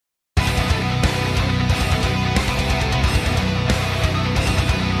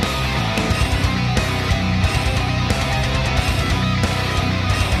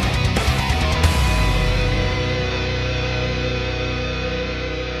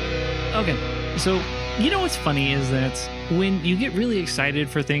Okay, so you know what's funny is that when you get really excited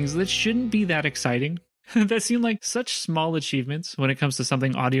for things that shouldn't be that exciting, that seem like such small achievements when it comes to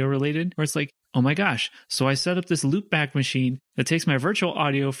something audio related, where it's like, oh my gosh, so I set up this loopback machine that takes my virtual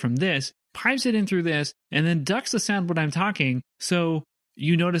audio from this, pipes it in through this, and then ducks the sound when I'm talking, so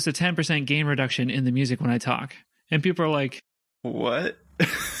you notice a 10% gain reduction in the music when I talk. And people are like, what?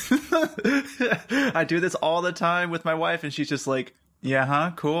 I do this all the time with my wife, and she's just like, yeah,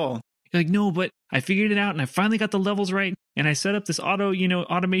 huh? Cool. You're like, no, but I figured it out and I finally got the levels right. And I set up this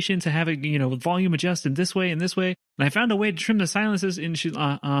automation to have it, volume adjusted this way and this way. And I found a way to trim the silences. And she's,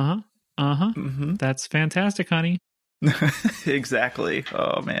 Mm-hmm. That's fantastic, honey. Exactly.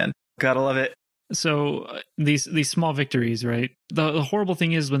 Oh, man. Gotta love it. So these small victories, right? The horrible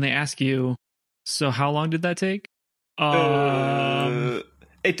thing is when they ask you, so how long did that take?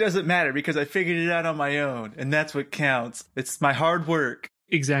 It doesn't matter because I figured it out on my own. And that's what counts. It's my hard work.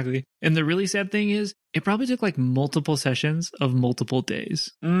 Exactly. And the really sad thing is, it probably took like multiple sessions of multiple days.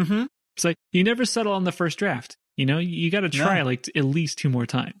 Mm-hmm. It's like, you never settle on the first draft. You got to try like at least 2 more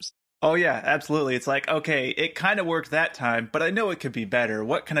times. Oh, yeah, absolutely. It's like, okay, it kind of worked that time, but I know it could be better.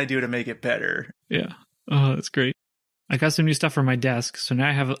 What can I do to make it better? Yeah. Oh, that's great. I got some new stuff for my desk, so now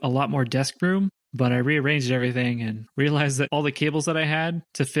I have a lot more desk room, but I rearranged everything and realized that all the cables that I had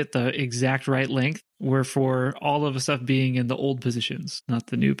to fit the exact right length were for all of the stuff being in the old positions, not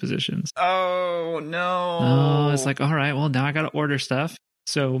the new positions. Oh, no. Oh, it's like, all right, well, now I got to order stuff.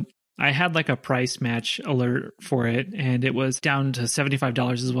 So I had like a price match alert for it, and it was down to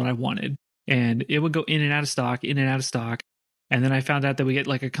 $75 is what I wanted. And it would go in and out of stock, in and out of stock. And then I found out that we get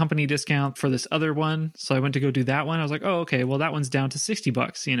like a company discount for this other one. So I went to go do that one. I was like, oh, okay, well, that one's down to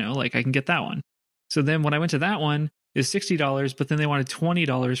 $60, like I can get that one. So then when I went to that one, is $60, but then they wanted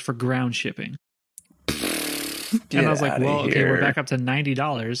 $20 for ground shipping. And I was like, well, okay, we're back up to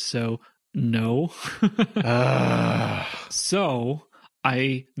 $90. So no. So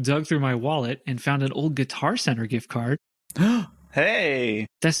I dug through my wallet and found an old Guitar Center gift card. Hey.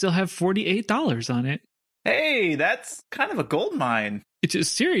 That still have $48 on it. Hey, that's kind of a gold mine. It's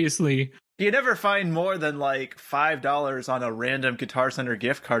just seriously. You never find more than like $5 on a random Guitar Center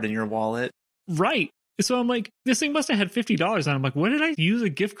gift card in your wallet. Right. So I'm like, this thing must have had $50 on it. I'm like, what did I use a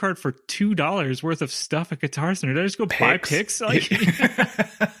gift card for $2 worth of stuff at Guitar Center? Did I just go buy picks? Like,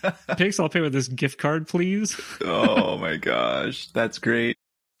 picks, I'll pay with this gift card, please. Oh my gosh. That's great.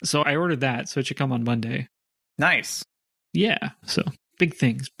 So I ordered that. So it should come on Monday. Nice. Yeah. So big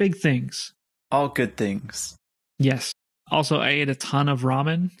things, big things. All good things. Yes. Also, I ate a ton of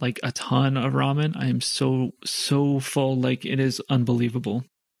ramen, like a ton of ramen. I am so full. Like, it is unbelievable.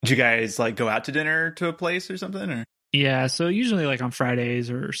 Did you guys like go out to dinner to a place or something? Or? Yeah. So usually like on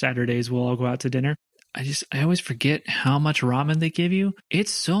Fridays or Saturdays, we'll all go out to dinner. I always forget how much ramen they give you.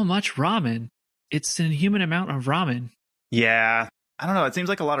 It's so much ramen. It's an inhuman amount of ramen. Yeah. I don't know. It seems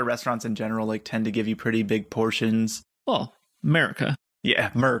like a lot of restaurants in general like tend to give you pretty big portions. Well, America.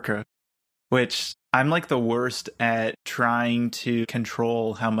 Yeah, America. Which I'm like the worst at trying to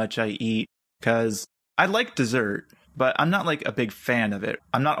control how much I eat because I like dessert, but I'm not like a big fan of it.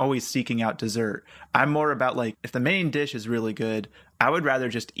 I'm not always seeking out dessert. I'm more about like, if the main dish is really good, I would rather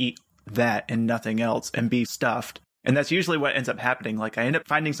just eat that and nothing else and be stuffed. And that's usually what ends up happening. Like I end up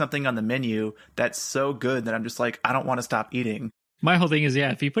finding something on the menu that's so good that I'm just like, I don't want to stop eating. My whole thing is,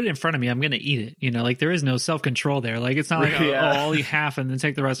 yeah, if you put it in front of me, I'm going to eat it. Like there is no self-control there. Like it's not like, I'll eat half and then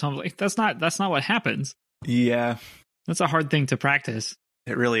take the rest home. Like that's not what happens. Yeah. That's a hard thing to practice.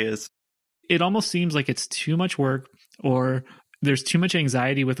 It really is. It almost seems like it's too much work or there's too much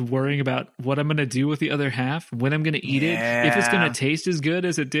anxiety with worrying about what I'm going to do with the other half, when I'm going to eat it, if it's going to taste as good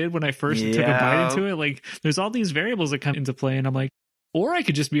as it did when I first took a bite into it. Like there's all these variables that come into play and I'm like, or I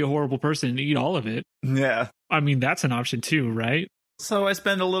could just be a horrible person and eat all of it. Yeah. I mean, that's an option too, right? So I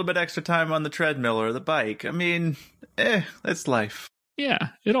spend a little bit extra time on the treadmill or the bike. I mean, that's life. Yeah,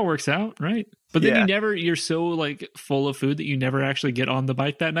 it all works out, right? But then you're so like full of food that you never actually get on the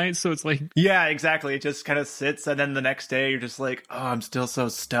bike that night. So it's like, yeah, exactly. It just kind of sits. And then the next day you're just like, oh, I'm still so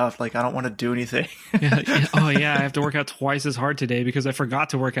stuffed. Like, I don't want to do anything. Oh yeah, I have to work out twice as hard today because I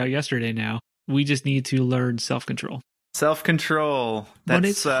forgot to work out yesterday now. We just need to learn self-control. Self-control. But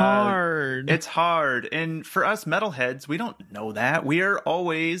it's hard. It's hard. And for us metalheads, we don't know that. We are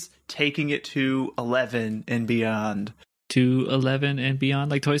always taking it to 11 and beyond. To 11 and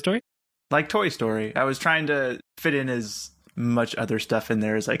beyond, like Toy Story? Like Toy Story. I was trying to fit in as much other stuff in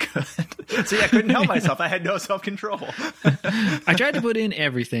there as I could. So yeah, I couldn't help myself. I had no self-control. I tried to put in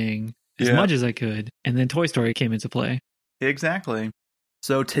everything as much as I could. And then Toy Story came into play. Exactly.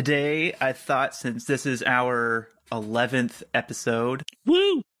 So today, I thought since this is our 11th episode,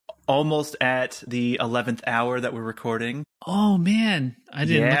 woo, almost at the 11th hour that we're recording. Oh man, I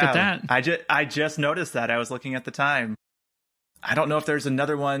didn't look at that. I just noticed that. I was looking at the time. I don't know if there's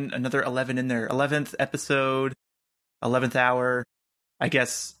another 11 in there. 11th episode, 11th hour. I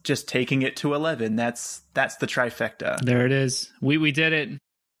guess just taking it to 11. That's the trifecta. There it is. We did it.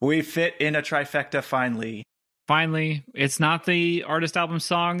 We fit in a trifecta finally. Finally, it's not the artist album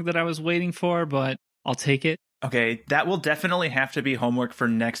song that I was waiting for, but I'll take it. Okay, that will definitely have to be homework for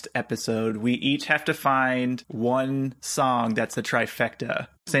next episode. We each have to find one song that's a trifecta.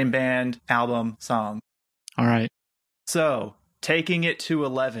 Same band, album, song. All right. So, taking it to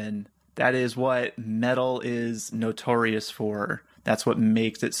 11, that is what metal is notorious for. That's what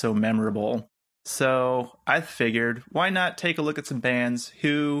makes it so memorable. So, I figured, why not take a look at some bands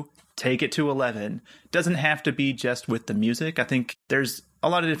who take it to 11? Doesn't have to be just with the music. I think there's a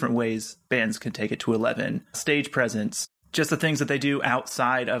lot of different ways bands can take it to 11. Stage presence, just the things that they do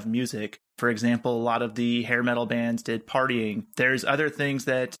outside of music. For example, a lot of the hair metal bands did partying. There's other things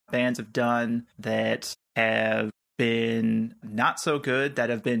that bands have done that have been not so good,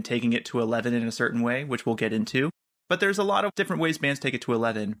 that have been taking it to 11 in a certain way, which we'll get into. But there's a lot of different ways bands take it to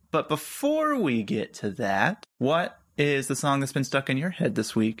 11. But before we get to that, what is the song that's been stuck in your head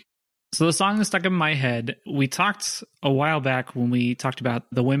this week? So the song that's stuck in my head, we talked a while back when we talked about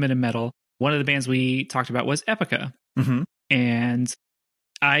the women in metal. One of the bands we talked about was Epica. Mm-hmm. And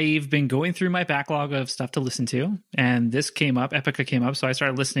I've been going through my backlog of stuff to listen to. And this came up, Epica came up. So I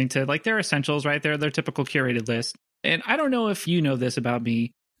started listening to like their essentials, right? Their typical curated list. And I don't know if you know this about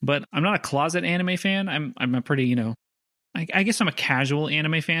me, but I'm not a closet anime fan. I'm a pretty, I guess I'm a casual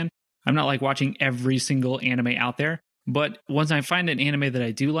anime fan. I'm not like watching every single anime out there. But once I find an anime that I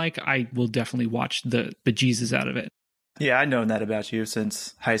do like, I will definitely watch the bejesus out of it. Yeah, I've known that about you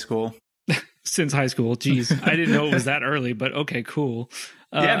since high school. Since high school, geez. I didn't know it was that early, but okay, cool.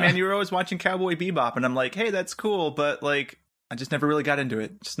 Yeah, man, you were always watching Cowboy Bebop, and I'm like, hey, that's cool, but like, I just never really got into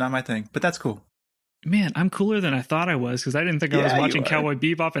it. Just not my thing, but that's cool. Man, I'm cooler than I thought I was, because I didn't think I was watching Cowboy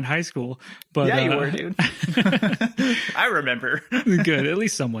Bebop in high school. But yeah, you were, dude. I remember. Good, at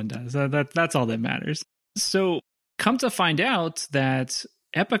least someone does. That's all that matters. So, come to find out that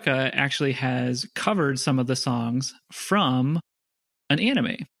Epica actually has covered some of the songs from an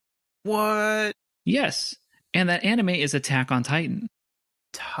anime. What? Yes. And that anime is Attack on Titan.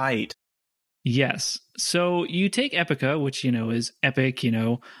 Tight. Yes. So you take Epica, which, is epic,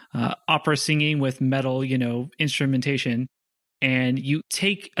 opera singing with metal, instrumentation, and you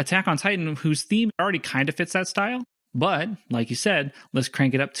take Attack on Titan, whose theme already kind of fits that style. But like you said, let's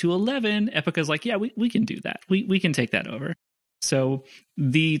crank it up to 11. Epica's like, yeah, we can do that. We can take that over. So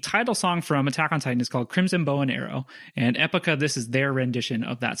the title song from Attack on Titan is called Crimson Bow and Arrow. And Epica, this is their rendition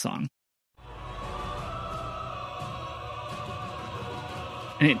of that song.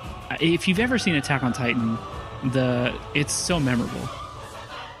 And if you've ever seen Attack on Titan, it's so memorable.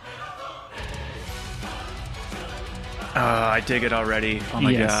 I dig it already. Oh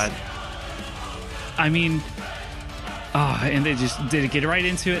my God. I mean... and they just did get right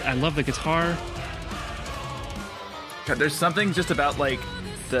into it. I love the guitar. God, there's something just about like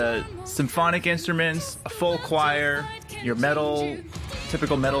the symphonic instruments, a full choir, your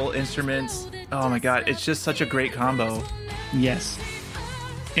typical metal instruments. Oh my God, it's just such a great combo. Yes.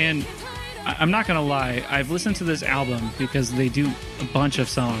 And I'm not going to lie, I've listened to this album because they do a bunch of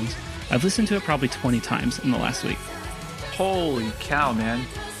songs. I've listened to it probably 20 times in the last week. Holy cow, man.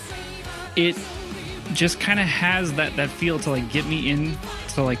 It just kind of has that feel to like get me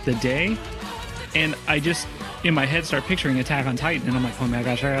into like the day, and I just in my head start picturing Attack on Titan, and I'm like, oh my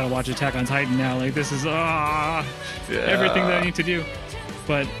gosh, I gotta watch Attack on Titan now. Like this is everything that I need to do.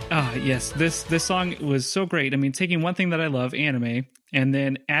 But yes, this song was so great. I mean, taking one thing that I love, anime, and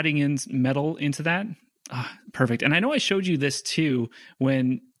then adding in metal into that, perfect. And I know I showed you this too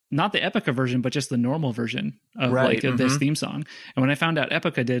when. Not the Epica version, but just the normal version of this theme song. And when I found out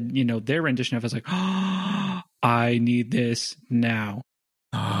Epica did, their rendition of it, I was like, oh, I need this now.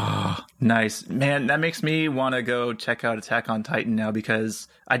 Oh, nice. Man, that makes me want to go check out Attack on Titan now, because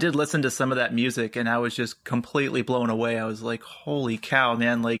I did listen to some of that music and I was just completely blown away. I was like, holy cow,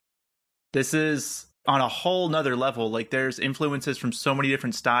 man. Like, this is on a whole nother level. Like, there's influences from so many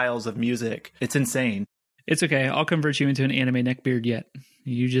different styles of music. It's insane. It's okay. I'll convert you into an anime neckbeard yet.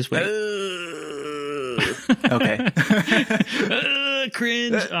 You just wait. Okay.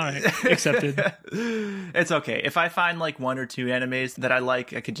 Cringe. All right. Accepted. It's okay. If I find like one or two animes that I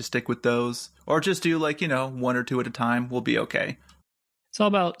like, I could just stick with those. Or just do like, one or two at a time. We'll be okay. It's all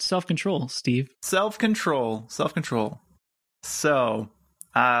about self-control, Steve. Self-control. So,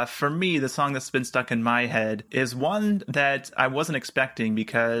 for me, the song that's been stuck in my head is one that I wasn't expecting,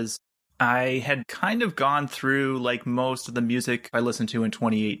 because I had kind of gone through like most of the music I listened to in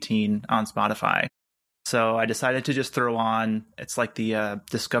 2018 on Spotify. So I decided to just throw on, it's like the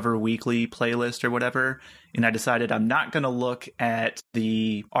Discover Weekly playlist or whatever. And I decided I'm not going to look at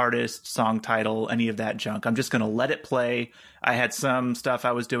the artist, song title, any of that junk. I'm just going to let it play. I had some stuff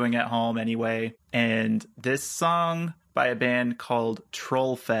I was doing at home anyway. And this song by a band called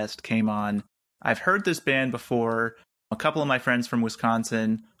Trollfest came on. I've heard this band before. A couple of my friends from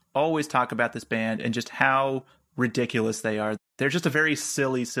Wisconsin always talk about this band and just how ridiculous they are. They're just a very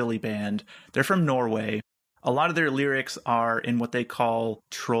silly, silly band. They're from Norway. A lot of their lyrics are in what they call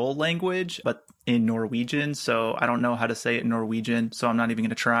troll language, but in Norwegian. So I don't know how to say it in Norwegian, so I'm not even going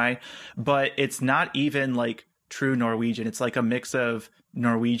to try. But it's not even like true Norwegian. It's like a mix of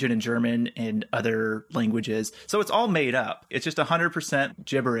Norwegian and German and other languages. So it's all made up. It's just 100%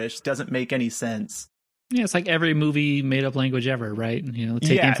 gibberish. Doesn't make any sense. Yeah, it's like every movie made up language ever, right?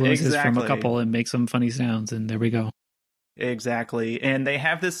 Take influences from a couple and make some funny sounds, and there we go. Exactly. And they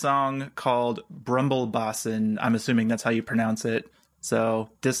have this song called Brumblebassen. I'm assuming that's how you pronounce it. So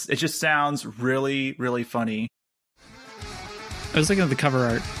it just sounds really, really funny. I was looking at the cover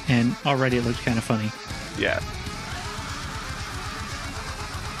art, and already it looked kind of funny. Yeah.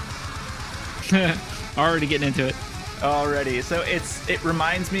 Already getting into it. Already. So it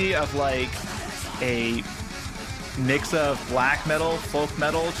reminds me of like a mix of black metal, folk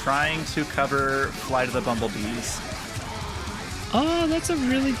metal, trying to cover Flight of the Bumblebees. Oh, that's a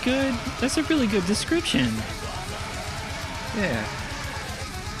really good description. Yeah.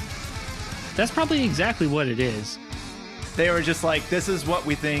 That's probably exactly what it is. They were just like, this is what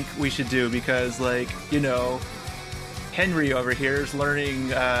we think we should do because, like, Henry over here is learning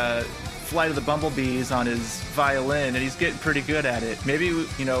Flight of the Bumblebees on his violin, and he's getting pretty good at it. Maybe,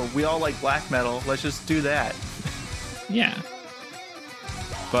 we all like black metal. Let's just do that. Yeah.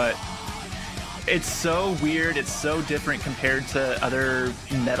 But it's so weird. It's so different compared to other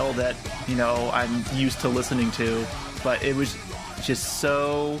metal that, I'm used to listening to. But it was just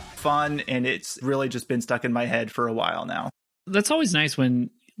so fun, and it's really just been stuck in my head for a while now. That's always nice when,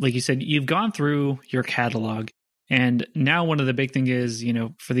 like you said, you've gone through your catalog. And now one of the big things is,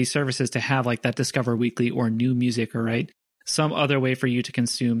 for these services to have like that Discover Weekly or new music, or right, some other way for you to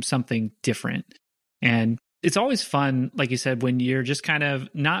consume something different. And it's always fun, like you said, when you're just kind of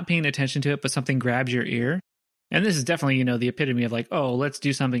not paying attention to it, but something grabs your ear. And this is definitely, the epitome of like, oh, let's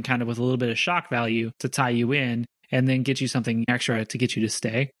do something kind of with a little bit of shock value to tie you in and then get you something extra to get you to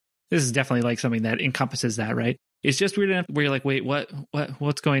stay. This is definitely like something that encompasses that, right? It's just weird enough where you're like, wait,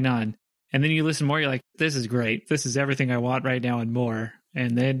 what's going on? And then you listen more, you're like, this is great. This is everything I want right now and more.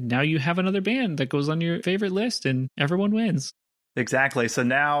 And then now you have another band that goes on your favorite list and everyone wins. Exactly. So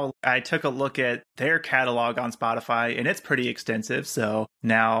now I took a look at their catalog on Spotify, and it's pretty extensive. So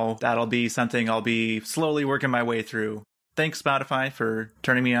now that'll be something I'll be slowly working my way through. Thanks, Spotify, for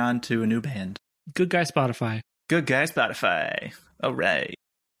turning me on to a new band. Good guy, Spotify. Good guy, Spotify. All right.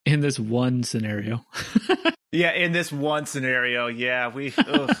 In this one scenario. Yeah, in this one scenario. Yeah,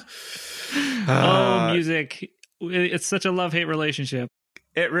 music. It's such a love-hate relationship.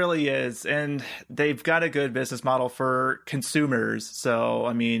 It really is. And they've got a good business model for consumers. So,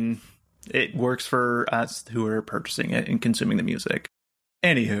 I mean, it works for us who are purchasing it and consuming the music.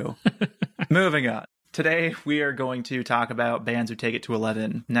 Anywho, moving on. Today, we are going to talk about bands who take it to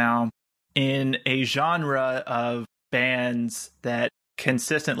 11. Now, in a genre of bands that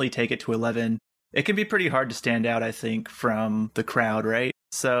consistently take it to 11, it can be pretty hard to stand out, I think, from the crowd, right?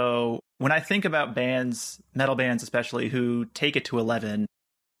 So when I think about bands, metal bands especially, who take it to 11,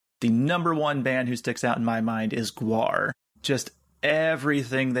 the number one band who sticks out in my mind is Gwar. Just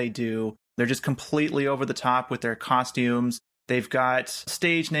everything they do, they're just completely over the top with their costumes. They've got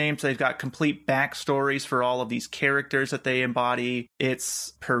stage names. They've got complete backstories for all of these characters that they embody.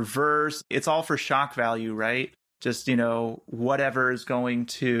 It's perverse. It's all for shock value, right? Just, whatever is going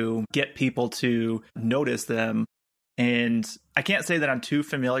to get people to notice them. And I can't say that I'm too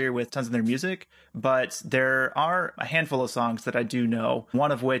familiar with tons of their music, but there are a handful of songs that I do know,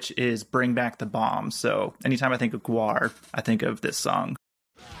 one of which is Bring Back the Bomb. So anytime I think of Gwar, I think of this song.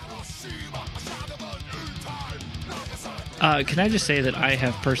 Can I just say that I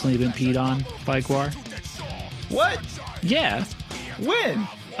have personally been peed on by Gwar? What? Yeah. When?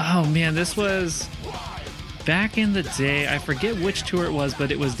 Oh, man, this was back in the day. I forget which tour it was,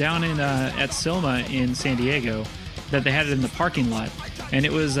 but it was down in at Soma in San Diego that they had it in the parking lot. And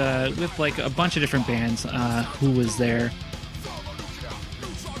it was with like a bunch of different bands who was there.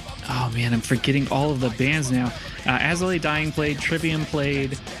 Oh, man, I'm forgetting all of the bands now. As I Lay Dying played, Trivium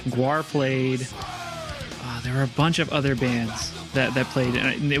played, Gwar played. There were a bunch of other bands. that played,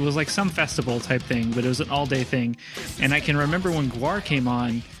 and it was like some festival type thing, but it was an all-day thing. And I can remember when GWAR came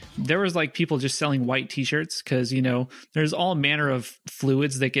on, there was like people just selling white t-shirts because, you know, there's all manner of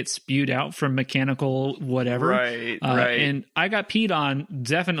fluids that get spewed out from mechanical whatever. Right. And I got peed on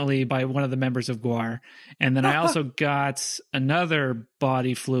definitely by one of the members of GWAR. And then I also got another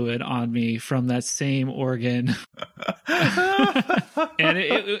body fluid on me from that same organ. And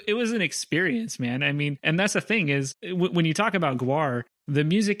it was an experience, man. I mean, and that's the thing is when you talk about GWAR, the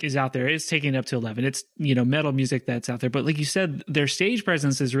music is out there. It's taking it up to 11. It's, you know, metal music that's out there. But like you said, their stage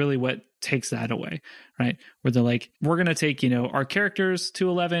presence is really what takes that away, right? Where they're like, we're going to take, you know, our characters to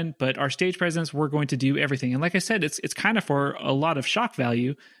 11, but our stage presence, we're going to do everything. And like I said, it's kind of for a lot of shock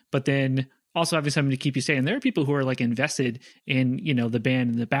value, but then also having something to keep you staying. There are people who are like invested in, you know, the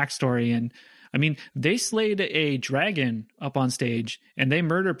band and the backstory. And I mean, they slayed a dragon up on stage and they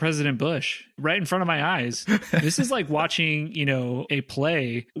murdered President Bush right in front of my eyes. This is like watching, you know, a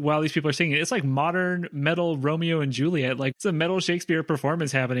play while these people are singing. It's like modern metal Romeo and Juliet. Like it's a metal Shakespeare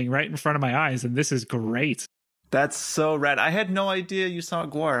performance happening right in front of my eyes. And this is great. That's so rad. I had no idea you saw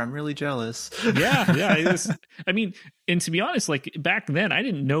GWAR. I'm really jealous. Yeah. It was, I mean, and to be honest, like back then, I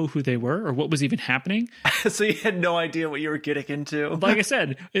didn't know who they were or what was even happening. So you had no idea what you were getting into? Like I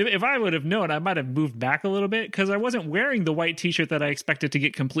said, if I would have known, I might have moved back a little bit because I wasn't wearing the white t-shirt that I expected to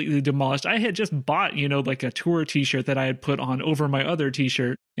get completely demolished. I had just bought, you know, like a tour t-shirt that I had put on over my other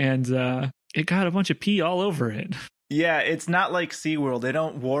t-shirt, and it got a bunch of pee all over it. Yeah, it's not like SeaWorld. They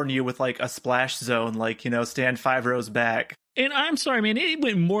don't warn you with like a splash zone, like, you know, stand 5 rows back. And I'm sorry, man, it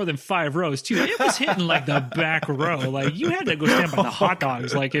went more than 5 rows too. It was hitting like the back row. Like you had to go stand by the hot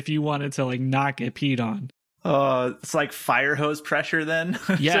dogs, like if you wanted to like not get peed on. It's like fire hose pressure then.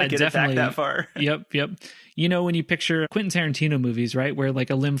 Yeah, to get definitely. It back that far. Yep. You know, when you picture Quentin Tarantino movies, right, where like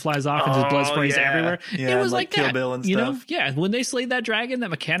a limb flies off and just blood sprays everywhere. Yeah, it was like Kill that. Bill and you stuff. know, yeah. When they slayed that dragon, that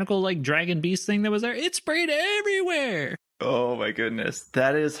mechanical like dragon beast thing that was there, it sprayed everywhere. Oh my goodness,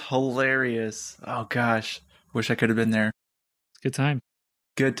 that is hilarious. Oh gosh, wish I could have been there. Good time.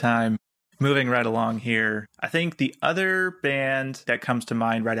 Good time. Moving right along here, I think the other band that comes to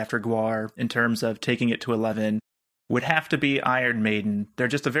mind right after GWAR in terms of taking it to 11 would have to be Iron Maiden. They're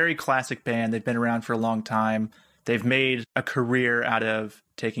just a very classic band. They've been around for a long time. They've made a career out of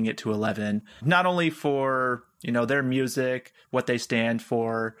taking it to 11, not only for, you know, their music, what they stand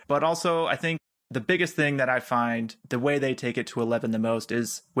for, but also I think the biggest thing that I find the way they take it to 11 the most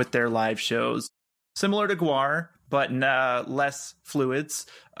is with their live shows. Similar to GWAR, but less fluids.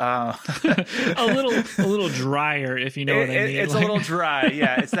 a little drier, if you know what I mean. It's like a little dry,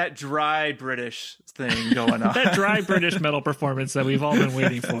 yeah. It's that dry British thing going on. That dry British metal performance that we've all been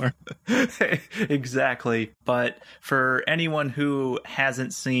waiting for. Exactly. But for anyone who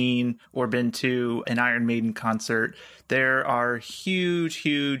hasn't seen or been to an Iron Maiden concert, there are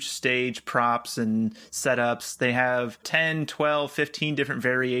huge stage props and setups. They have 10, 12, 15 different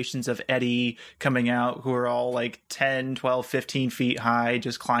variations of Eddie coming out who are all like 10, 12, 15 feet high,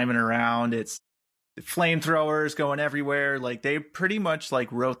 just climbing around. It's flamethrowers going everywhere. Like they pretty much like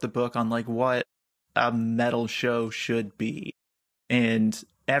wrote the book on like what a metal show should be. And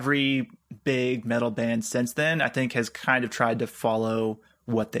every big metal band since then, I think, has kind of tried to follow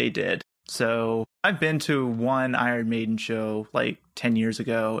what they did. So I've been to one Iron Maiden show like 10 years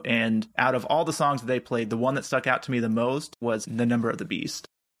ago, and out of all the songs that they played, the one that stuck out to me the most was The Number of the Beast.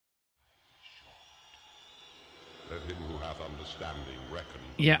 Let him who hath understanding reckon.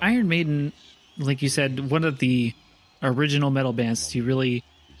 Yeah, Iron Maiden, like you said, one of the original metal bands to really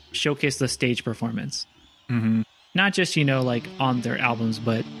showcase the stage performance. Mm-hmm. Not just, you know, like on their albums,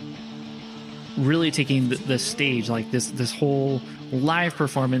 but really taking the stage, like this whole live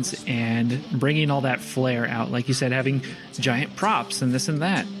performance and bringing all that flair out. Like you said, having giant props and this and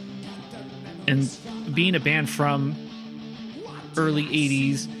that. And being a band from early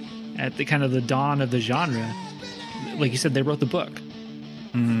 80s at the kind of the dawn of the genre, like you said, they wrote the book.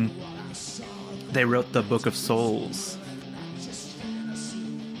 Mm-hmm. They wrote the Book of Souls.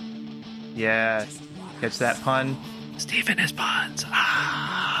 Yeah. Catch that pun? Stephen has puns. Stereo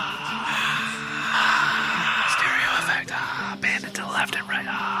effect. Bandit to the left and right.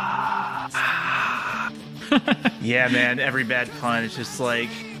 Yeah, man. Every bad pun is just like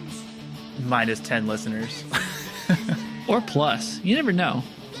minus 10 listeners. Or plus. You never know.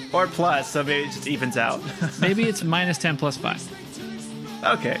 Or plus, so maybe it just evens out. Maybe it's minus 10 plus 5.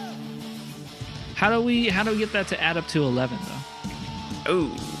 Okay. How do we get that to add up to 11 though?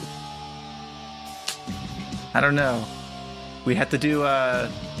 Ooh. I don't know. We have to do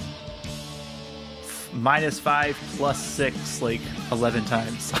minus 5 plus 6 like 11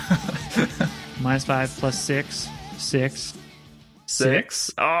 times. Minus 5 plus 6, 6.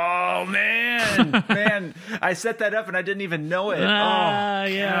 6? Oh, man. Man, I set that up and I didn't even know it.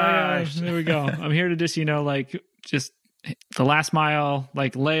 Yeah. There we go. I'm here to just, like, just the last mile,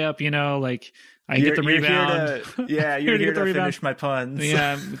 like, layup, like, I get the rebound. You're here to finish my puns.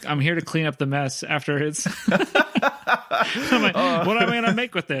 Yeah, I'm here to clean up the mess after it's... I'm like, what am I going to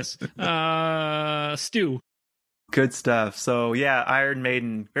make with this? Stew. Good stuff. So, yeah, Iron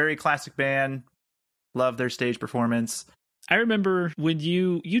Maiden, very classic band. Love their stage performance. I remember when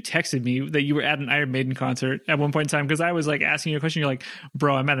you texted me that you were at an Iron Maiden concert at one point in time, because I was like asking you a question. You're like,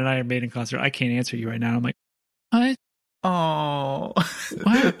 bro, I'm at an Iron Maiden concert. I can't answer you right now. I'm like, what? Oh,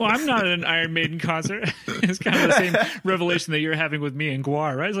 what? Well, I'm not at an Iron Maiden concert. It's kind of the same revelation that you're having with me and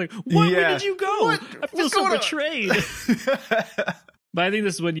Guar, right? It's like, what? Where did you go? I feel so betrayed. But I think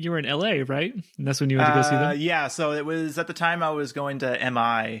this is when you were in LA, right? And that's when you went to go see them? Yeah, so it was at the time I was going to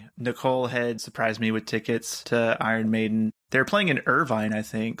MI. Nicole had surprised me with tickets to Iron Maiden. They were playing in Irvine, I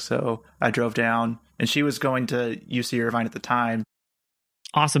think, so I drove down. And she was going to UC Irvine at the time.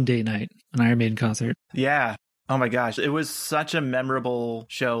 Awesome date night, an Iron Maiden concert. Yeah. Oh my gosh, it was such a memorable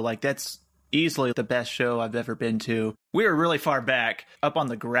show. Like, that's easily the best show I've ever been to. We were really far back up on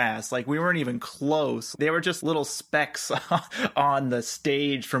the grass. Like, we weren't even close. They were just little specks on the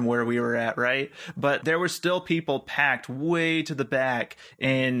stage from where we were at, right? But there were still people packed way to the back.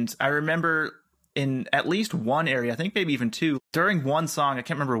 And I remember in at least one area, I think maybe even two, during one song, I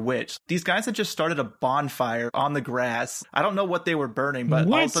can't remember which, these guys had just started a bonfire on the grass. I don't know what they were burning, but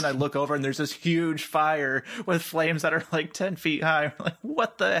all of a sudden I look over and there's this huge fire with flames that are like 10 feet high. I'm like,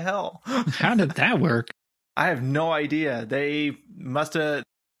 what the hell? How did that work? I have no idea. They must have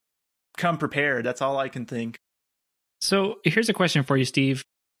come prepared. That's all I can think. So here's a question for you, Steve.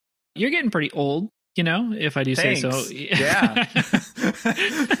 You're getting pretty old, if I do Thanks. say so. Yeah.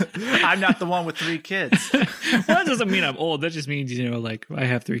 I'm not the one with 3 kids. Well, that doesn't mean I'm old. That just means, like, I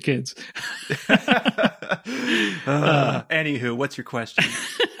have 3 kids. Anywho, what's your question?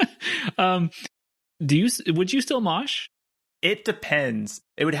 Would you still mosh? It depends.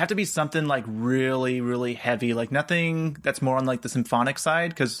 It would have to be something like really, really heavy, like nothing that's more on like the symphonic side,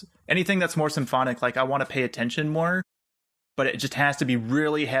 because anything that's more symphonic, like I want to pay attention more, but it just has to be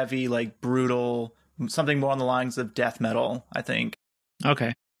really heavy, like brutal, something more on the lines of death metal, I think.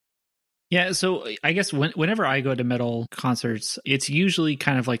 Okay. Yeah, so I guess whenever I go to metal concerts, it's usually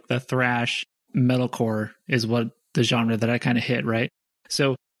kind of like the thrash metalcore is what the genre that I kind of hit, right?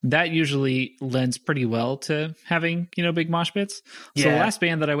 So that usually lends pretty well to having, big mosh pits. So the last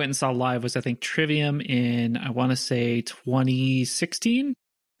band that I went and saw live was, I think, Trivium in, I want to say, 2016.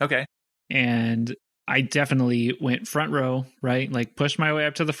 Okay. And I definitely went front row, right? Like, pushed my way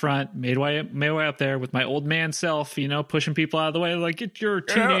up to the front, made my way up there with my old man self, pushing people out of the way. Like, get your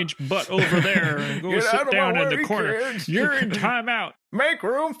teenage butt over there and go sit down in the corner. Kids. You're in timeout. Make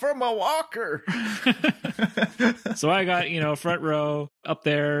room for my walker. So I got, front row up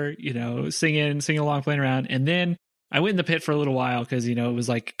there, singing along, playing around. And then I went in the pit for a little while because, it was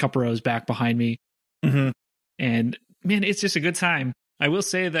like a couple rows back behind me. Mm-hmm. And man, it's just a good time. I will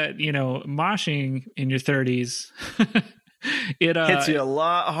say that, moshing in your 30s, it hits you a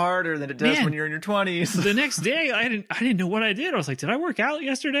lot harder than it does when you're in your 20s. The next day, I didn't know what I did. I was like, did I work out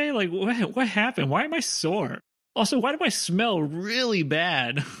yesterday? Like, what happened? Why am I sore? Also, why do I smell really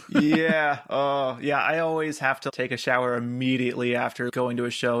bad? Yeah. Oh, yeah. I always have to take a shower immediately after going to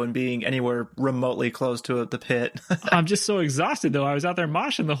a show and being anywhere remotely close to the pit. I'm just so exhausted, though. I was out there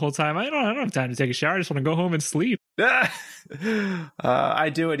moshing the whole time. I don't have time to take a shower. I just want to go home and sleep.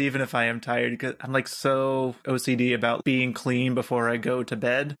 I do it even if I am tired, because I'm like so OCD about being clean before I go to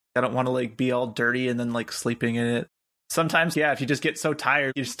bed. I don't want to like be all dirty and then like sleeping in it. Sometimes, yeah, if you just get so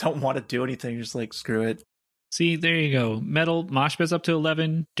tired, you just don't want to do anything. You're just like, screw it. See, there you go. Metal, mosh pits up to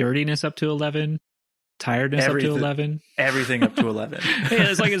 11, dirtiness up to 11, tiredness up to 11. Everything up to 11. Hey,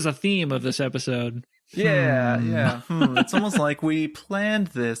 it's like it's a theme of this episode. Yeah. It's almost like we planned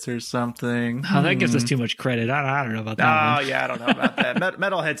this or something. Oh, that gives us too much credit. I don't know about that. Oh, yeah, I don't know about that.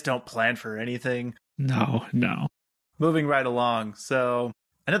 Metalheads don't plan for anything. No. Moving right along. So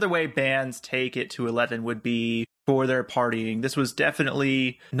another way bands take it to 11 would be for their partying. This was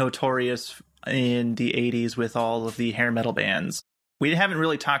definitely notorious in the 80s with all of the hair metal bands. We haven't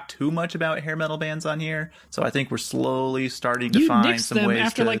really talked too much about hair metal bands on here, so I think we're slowly starting to find some ways to... You nixed them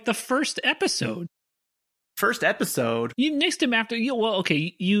after like the first episode. First episode? You nixed them after...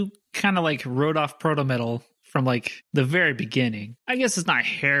 You kind of like wrote off proto metal from like the very beginning. I guess it's not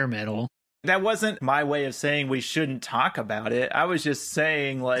hair metal. That wasn't my way of saying we shouldn't talk about it. I was just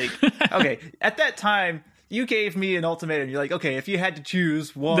saying like, okay, at that time... You gave me an ultimatum. You're like, okay, if you had to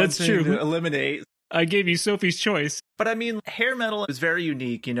choose one thing to eliminate, I gave you Sophie's Choice. But I mean, hair metal is very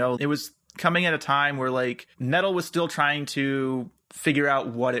unique, you know? It was coming at a time where, like, metal was still trying to figure out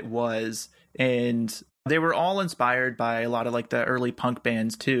what it was. And they were all inspired by a lot of, like, the early punk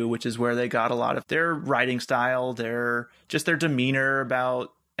bands, too, which is where they got a lot of their writing style, their demeanor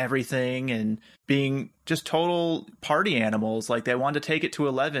about everything, and being just total party animals. Like, they wanted to take it to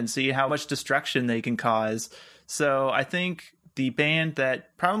 11, see how much destruction they can cause. So I think the band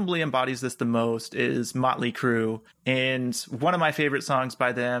that probably embodies this the most is Motley Crue, and one of my favorite songs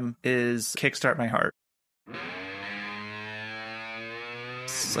by them is Kickstart My Heart.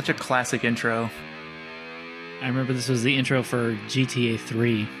 Such a classic intro. I remember this was the intro for GTA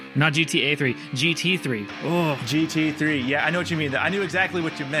 3. Not GTA 3, GT3. Oh, GT3. Yeah, I know what you mean. I knew exactly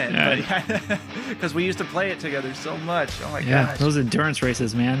what you meant. Because we used to play it together so much. Oh my gosh. Those endurance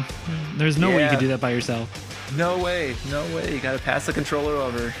races, man. There's no way you could do that by yourself. No way. You gotta pass the controller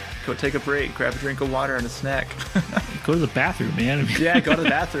over, go take a break, grab a drink of water and a snack. Go to the bathroom, man. Yeah, go to the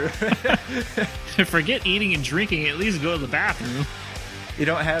bathroom. Forget eating and drinking, at least go to the bathroom. You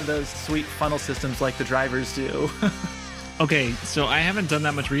don't have those sweet funnel systems like the drivers do. Okay, so I haven't done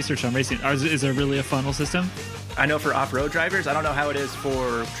that much research on racing. Is there really a funnel system? I know for off-road drivers. I don't know how it is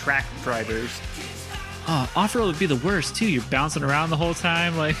for track drivers. Oh, off-road would be the worst, too. You're bouncing around the whole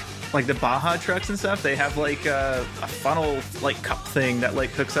time, like the Baja trucks and stuff, they have like a funnel like cup thing that like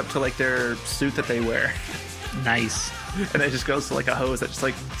hooks up to like their suit that they wear. Nice. And it just goes to like a hose that just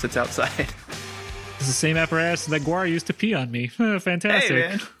like sits outside. It's the same apparatus that Guar used to pee on me.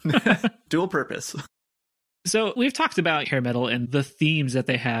 Fantastic. Hey, man. Dual purpose. So we've talked about hair metal and the themes that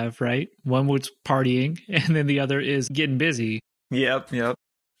they have, right? One was partying, and then the other is getting busy. Yep.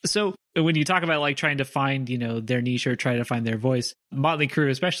 So when you talk about like trying to find, their niche or try to find their voice, Motley Crue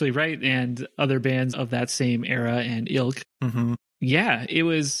especially, right? And other bands of that same era and ilk. Mm-hmm. Yeah, it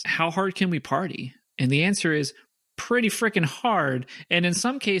was, how hard can we party? And the answer is pretty freaking hard. And in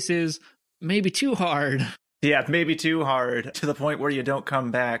some cases, maybe too hard. Yeah, maybe too hard to the point where you don't come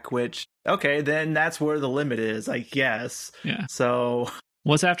back, which, okay, then that's where the limit is, I guess. Yeah. So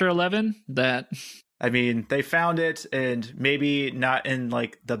what's after 11? I mean, they found it, and maybe not in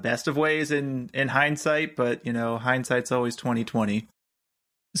like the best of ways in hindsight, but hindsight's always 20/20.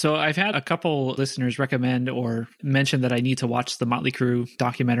 So I've had a couple listeners recommend or mention that I need to watch the Motley Crue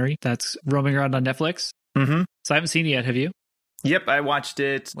documentary that's roaming around on Netflix. Mm-hmm. So I haven't seen it yet. Have you? Yep, I watched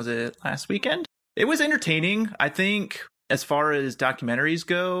it. Was it last weekend? It was entertaining. I think as far as documentaries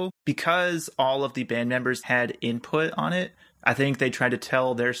go, because all of the band members had input on it, I think they tried to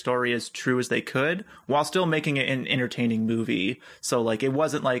tell their story as true as they could while still making it an entertaining movie. So like it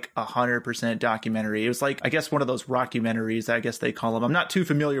wasn't like 100% documentary. It was like, I guess, one of those rockumentaries, I guess they call them. I'm not too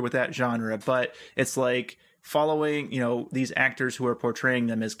familiar with that genre, but it's like following, these actors who are portraying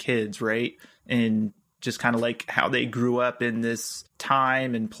them as kids, right? And just kind of like how they grew up in this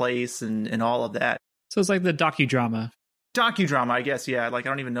time and place and all of that. So it's like the docudrama. Docudrama, I guess, yeah. Like, I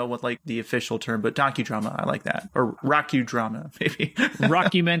don't even know what, like, the official term, but docudrama, I like that. Or rockudrama, maybe.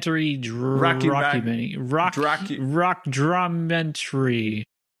 Rockdramentary.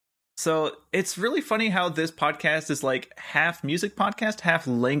 So it's really funny how this podcast is, like, half music podcast, half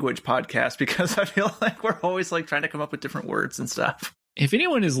language podcast, because I feel like we're always, like, trying to come up with different words and stuff. If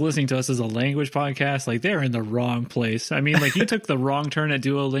anyone is listening to us as a language podcast, like, they're in the wrong place. I mean, like, you took the wrong turn at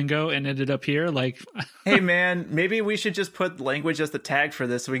Duolingo and ended up here. Like, hey, man, maybe we should just put language as the tag for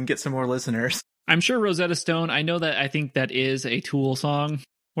this so we can get some more listeners. I'm sure Rosetta Stone, I think that is a Tool song,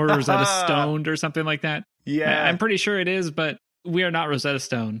 or Rosetta Stoned or something like that. Yeah. I'm pretty sure it is, but we are not Rosetta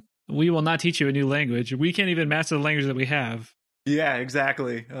Stone. We will not teach you a new language. We can't even master the language that we have. Yeah,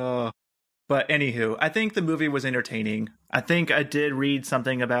 exactly. Oh. But anywho, I think the movie was entertaining. I think I did read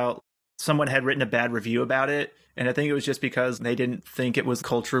something about someone had written a bad review about it. And I think it was just because they didn't think it was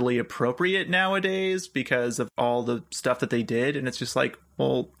culturally appropriate nowadays because of all the stuff that they did. And it's just like,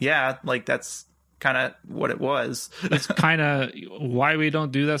 well, yeah, like that's kind of what it was. It's kind of why we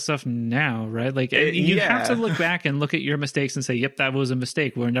don't do that stuff now, right? Like you have to look back and look at your mistakes and say, yep, that was a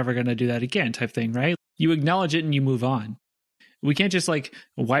mistake. We're never going to do that again type thing, right? You acknowledge it and you move on. We can't just like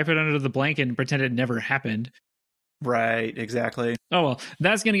wipe it under the blanket and pretend it never happened. Right, exactly. Oh, well,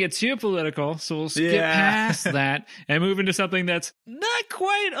 that's going to get too political. So we'll skip past that and move into something that's not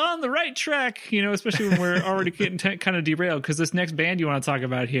quite on the right track, especially when we're already getting kind of derailed, because this next band you want to talk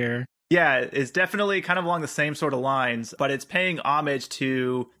about here. Yeah, it's definitely kind of along the same sort of lines, but it's paying homage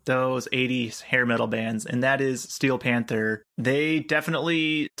to those 80s hair metal bands, and that is Steel Panther. They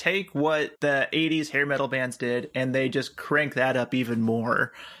definitely take what the 80s hair metal bands did, and they just crank that up even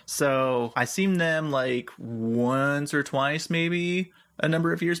more. So I've seen them like once or twice, maybe. a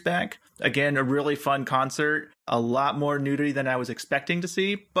number of years back. Again, a really fun concert, a lot more nudity than I was expecting to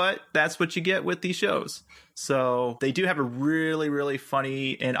see, but that's what you get with these shows. So they do have a really, really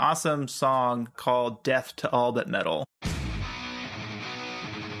funny and awesome song called Death to All But Metal.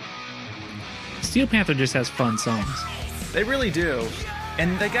 Steel Panther just has fun songs. They really do.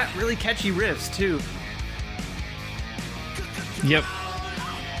 And they got really catchy riffs, too. Yep.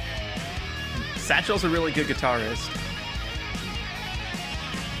 Satchel's a really good guitarist.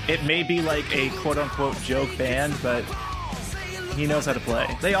 It may be like a quote-unquote joke band, but he knows how to play.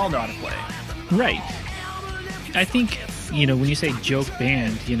 They all know how to play. Right. I think, when you say joke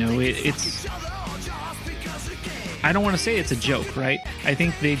band, it's... I don't want to say it's a joke, right? I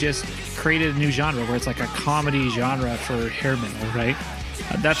think they just created a new genre where it's like a comedy genre for hair metal, right?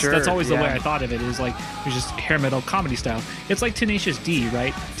 That's always the way I thought of it. Is like it's just hair metal comedy style. It's like Tenacious D,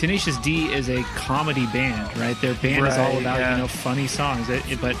 right? Tenacious D is a comedy band, right? Their band is all about funny songs,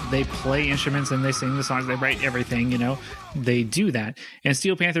 but they play instruments and they sing the songs. They write everything, They do that. And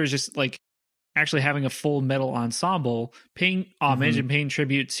Steel Panther is just like actually having a full metal ensemble, paying homage and paying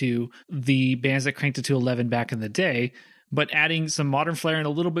tribute to the bands that cranked it to 11 back in the day, but adding some modern flair and a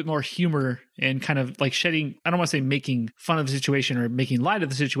little bit more humor and kind of like shedding, I don't want to say making fun of the situation or making light of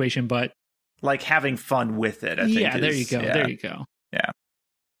the situation, but like having fun with it, I think. Yeah, there you go. Yeah. There you go. Yeah.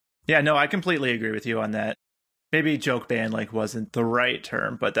 Yeah, no, I completely agree with you on that. Maybe joke band wasn't the right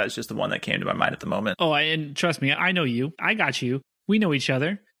term, but that's just the one that came to my mind at the moment. Oh, and trust me, I know you. I got you. We know each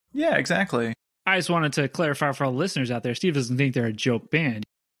other. Yeah, exactly. I just wanted to clarify for all the listeners out there, Steve doesn't think they're a joke band.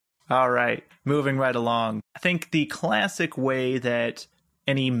 All right, moving right along. I think the classic way that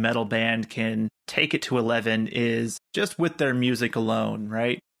any metal band can take it to 11 is just with their music alone,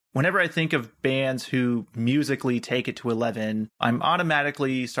 right? Whenever I think of bands who musically take it to 11, I'm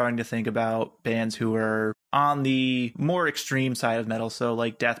automatically starting to think about bands who are on the more extreme side of metal. So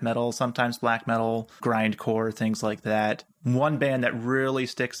like death metal, sometimes black metal, grindcore, things like that. One band that really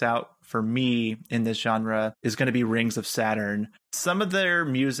sticks out for me in this genre is going to be Rings of Saturn. Some of their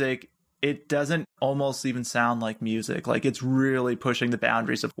music, it doesn't almost even sound like music. Like it's really pushing the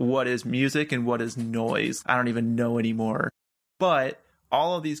boundaries of what is music and what is noise. I don't even know anymore. But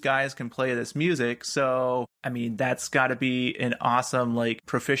all of these guys can play this music, so I mean that's got to be an awesome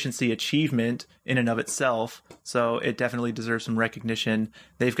proficiency achievement in and of itself. So it definitely deserves some recognition.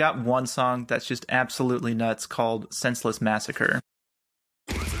 They've got one song that's just absolutely nuts called Senseless Massacre.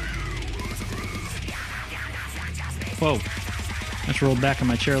 Whoa. Let's roll back in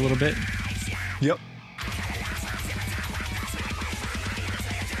my chair a little bit. Yep.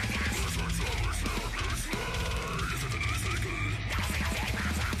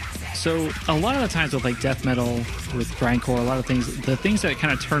 So a lot of the times with death metal, with grindcore, a lot of things, the things that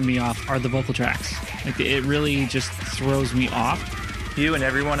kind of turn me off are the vocal tracks. It really just throws me off. You and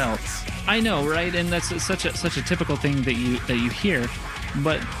everyone else. I know, right? And that's such a typical thing that you hear.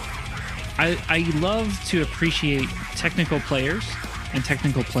 But I love to appreciate technical players and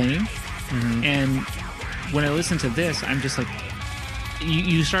technical playing. Mm-hmm. And when I listen to this, I'm just like,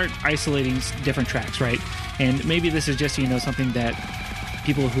 you start isolating different tracks, right? And maybe this is just, something that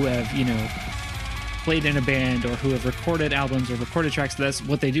people who have, played in a band or who have recorded albums or recorded tracks, that's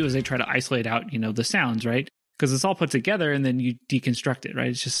what they do is they try to isolate out, the sounds, right? Because it's all put together and then you deconstruct it, right?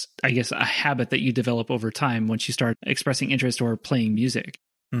 It's just, I guess, a habit that you develop over time once you start expressing interest or playing music.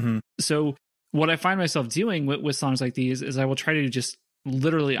 Mm-hmm. So what I find myself doing with songs like these is I will try to just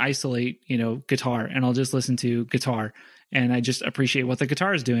literally isolate, guitar, and I'll just listen to guitar and I just appreciate what the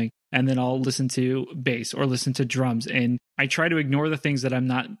guitar is doing. And then I'll listen to bass or listen to drums. And I try to ignore the things that I'm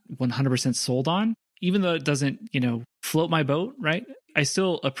not 100% sold on, even though it doesn't, float my boat, right? I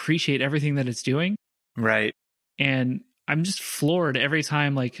still appreciate everything that it's doing. Right. And I'm just floored every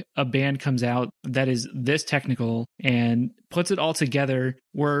time a band comes out that is this technical and puts it all together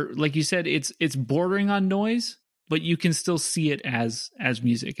where, like you said, it's bordering on noise, but you can still see it as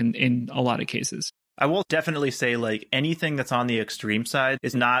music in a lot of cases. I will definitely say anything that's on the extreme side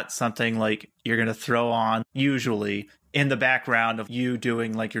is not something you're going to throw on usually in the background of you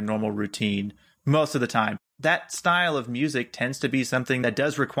doing your normal routine most of the time. That style of music tends to be something that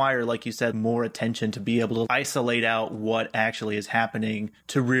does require, like you said, more attention to be able to isolate out what actually is happening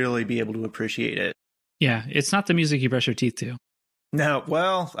to really be able to appreciate it. Yeah, it's not the music you brush your teeth to. No,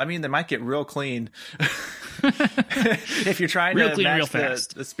 well, I mean, they might get real clean. If you're trying real to clean, match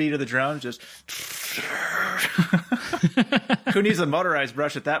the speed of the drums, just who needs a motorized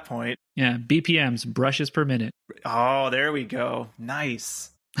brush at that point? Yeah, BPMs, brushes per minute. Oh, there we go.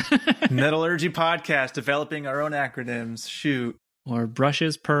 Nice. Metallurgy podcast, developing our own acronyms. Shoot. Or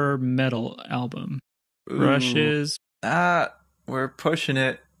brushes per metal album. Ooh. Brushes. Well, We're pushing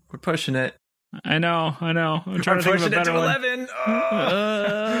it. We're pushing it. I know. I'm trying to think of a better one. 11.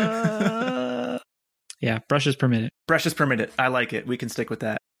 Oh. Yeah, brushes permitted. Brushes permitted. I like it. We can stick with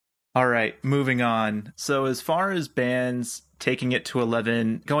that. All right, moving on. So as far as bands taking it to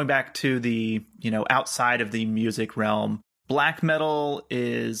 11, going back to the, outside of the music realm, black metal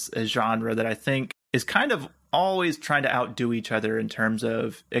is a genre that I think is kind of always trying to outdo each other in terms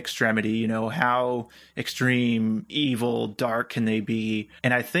of extremity, how extreme, evil, dark can they be?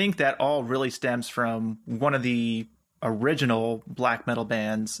 And I think that all really stems from one of the original black metal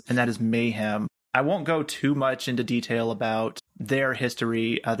bands, and that is Mayhem. I won't go too much into detail about their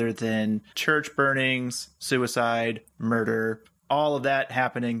history other than church burnings, suicide, murder, all of that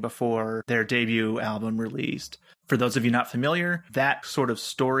happening before their debut album released. For those of you not familiar, that sort of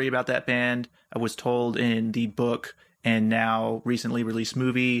story about that band was told in the book and now recently released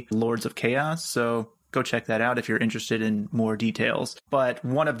movie, Lords of Chaos. So go check that out if you're interested in more details. But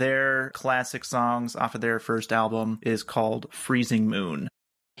one of their classic songs off of their first album is called Freezing Moon.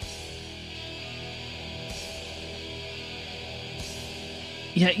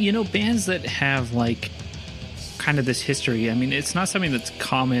 Yeah, bands that have kind of this history. I mean, it's not something that's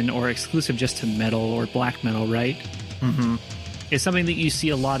common or exclusive just to metal or black metal, right? Mm-hmm. It's something that you see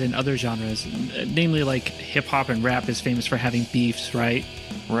a lot in other genres, namely hip hop and rap is famous for having beefs, right?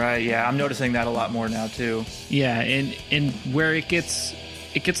 Right. Yeah, I'm noticing that a lot more now too. Yeah, and where it gets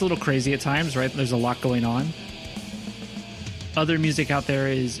a little crazy at times, right? There's a lot going on. Other music out there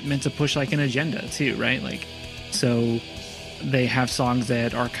is meant to push an agenda too, right? So they have songs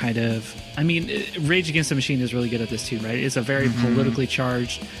that are kind of, Rage Against the Machine is really good at this too, right? It's a very politically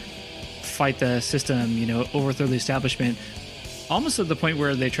charged, fight the system, overthrow the establishment, almost at the point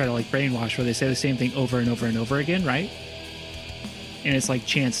where they try to brainwash, where they say the same thing over and over and over again, right? And it's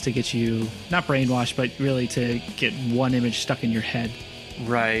chants to get you, not brainwashed, but really to get one image stuck in your head.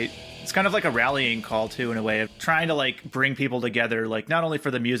 Right. It's kind of like a rallying call too, in a way of trying to bring people together, not only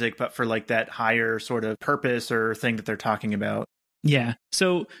for the music, but for that higher sort of purpose or thing that they're talking about. Yeah.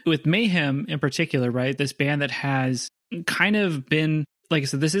 So with Mayhem in particular, right, this band that has kind of been, like I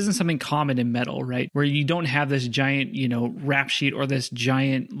said, this isn't something common in metal, right? Where you don't have this giant, rap sheet or this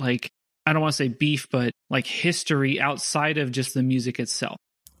giant, I don't want to say beef, but history outside of just the music itself.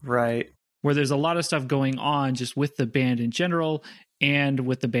 Right. Where there's a lot of stuff going on just with the band in general and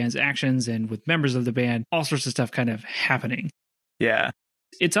with the band's actions and with members of the band, all sorts of stuff kind of happening. Yeah.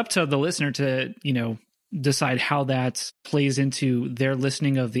 It's up to the listener to, decide how that plays into their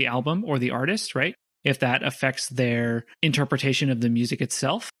listening of the album or the artist, right? If that affects their interpretation of the music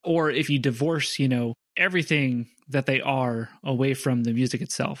itself, or if you divorce, everything that they are away from the music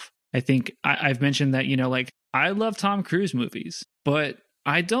itself. I think I've mentioned that, I love Tom Cruise movies, but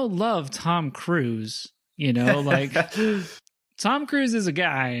I don't love Tom Cruise, Tom Cruise is a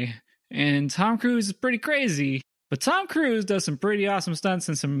guy, and Tom Cruise is pretty crazy, but Tom Cruise does some pretty awesome stunts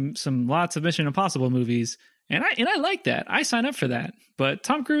in some lots of Mission Impossible movies, and I like that. I sign up for that. But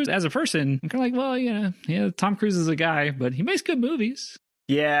Tom Cruise as a person, I'm kind of well, yeah, Tom Cruise is a guy, but he makes good movies.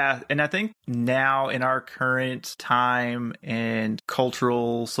 Yeah, and I think now in our current time and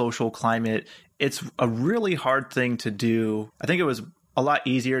cultural, social climate, it's a really hard thing to do. I think it was a lot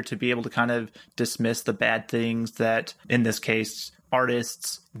easier to be able to kind of dismiss the bad things that, in this case,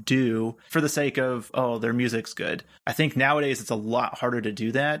 artists do for the sake of, oh, their music's good. I think nowadays it's a lot harder to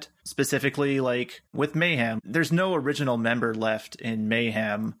do that. Specifically, with Mayhem, there's no original member left in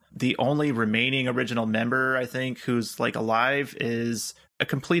Mayhem. The only remaining original member, I think, who's alive is a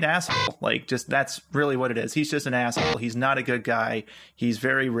complete asshole. That's really what it is. He's just an asshole. He's not a good guy. He's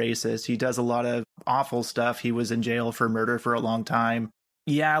very racist. He does a lot of awful stuff. He was in jail for murder for a long time.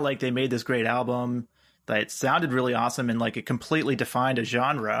 Yeah, they made this great album that sounded really awesome and it completely defined a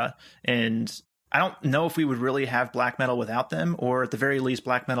genre. And I don't know if we would really have black metal without them, or at the very least,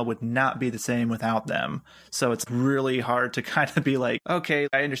 black metal would not be the same without them. So it's really hard to kind of be okay,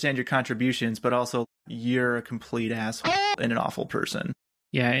 I understand your contributions, but also you're a complete asshole and an awful person.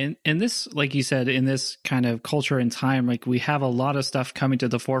 Yeah, and this, like you said, in this kind of culture and time, we have a lot of stuff coming to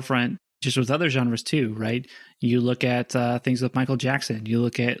the forefront just with other genres too, right? You look at things with Michael Jackson, you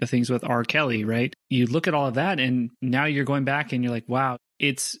look at the things with R. Kelly, right? You look at all of that, and now you're going back and you're wow,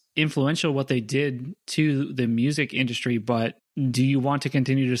 it's influential what they did to the music industry, but do you want to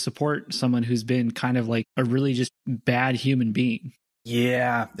continue to support someone who's been kind of a really just bad human being?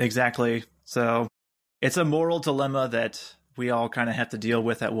 Yeah, exactly. So it's a moral dilemma that we all kind of have to deal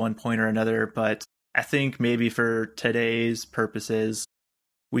with at one point or another. But I think maybe for today's purposes,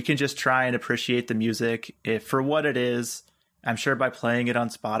 we can just try and appreciate the music for what it is. I'm sure by playing it on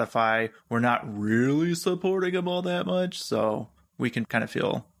Spotify, we're not really supporting them all that much. So we can kind of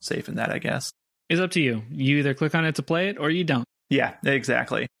feel safe in that, I guess. It's up to you. You either click on it to play it or you don't. Yeah,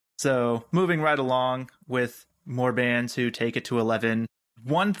 exactly. So moving right along with more bands who take it to 11.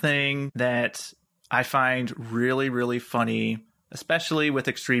 One thing that I find really, really funny, especially with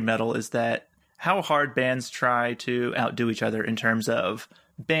extreme metal, is that how hard bands try to outdo each other in terms of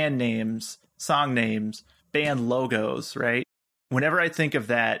band names, song names, band logos, right? Whenever I think of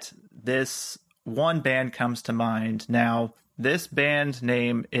that, this one band comes to mind. Now, this band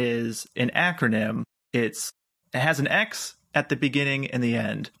name is an acronym. It has an X at the beginning and the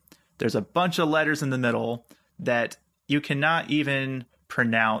end. There's a bunch of letters in the middle that you cannot even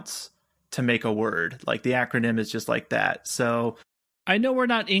pronounce to make a word. Like, the acronym is just like that. So I know we're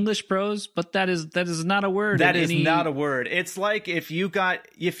not English pros, but that is not a word. That is not a word. It's like if you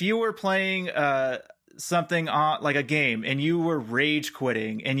were playing something on like a game and you were rage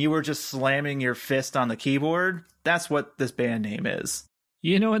quitting and you were just slamming your fist on the keyboard. That's what this band name is.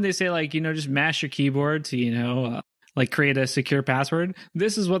 You know when they say like, just mash your keyboard to, like create a secure password?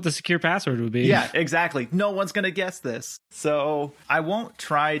 This is what the secure password would be. Yeah, exactly. No one's going to guess this. So I won't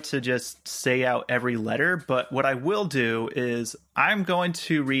try to just say out every letter, but what I will do is I'm going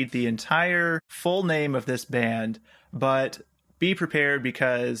to read the entire full name of this band, but be prepared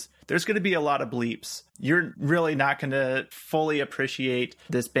because there's going to be a lot of bleeps. You're really not going to fully appreciate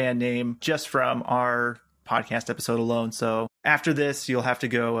this band name just from our podcast episode alone. So after this, you'll have to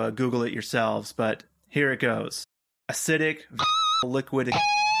go Google it yourselves, but here it goes. Acidic liquid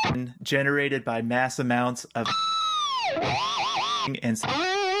generated by mass amounts of and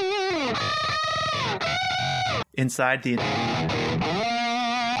inside the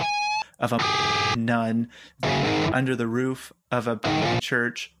of a nun under the roof of a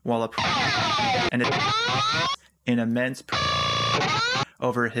church while and an immense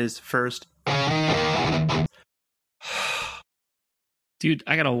over his first. Dude,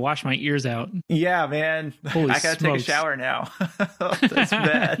 I gotta wash my ears out. Yeah, man. Holy I gotta smokes. take a shower now. That's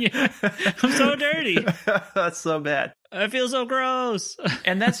bad. Yeah. I'm so dirty. That's so bad. I feel so gross.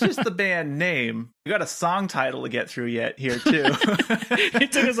 And that's just the band name. We got a song title to get through yet here, too.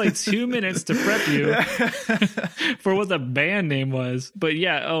 It took us like 2 minutes to prep you for what the band name was. But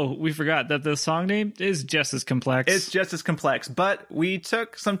yeah, we forgot that the song name is just as complex. It's just as complex, but we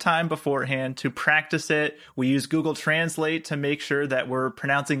took some time beforehand to practice it. We used Google Translate to make sure that we're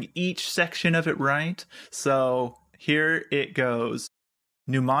pronouncing each section of it right. So here it goes.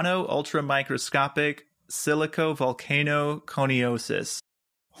 Pneumono ultramicroscopic silicovolcanoconiosis.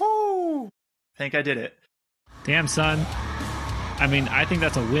 Whoo! I think I did it. Damn, son. I mean, I think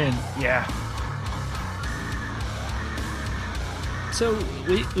that's a win. Yeah. So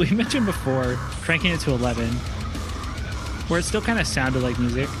we mentioned before cranking it to 11, where it still kind of sounded like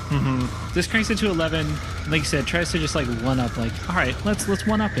music. Mm-hmm. This cranks it to 11, like you said, tries to just like one up. Like, all right, let's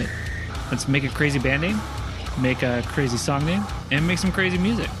one up it. Let's make a crazy band name, make a crazy song name, and make some crazy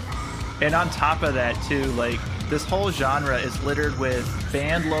music. And on top of that, too, like, this whole genre is littered with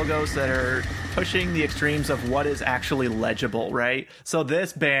band logos that are pushing the extremes of what is actually legible, right? So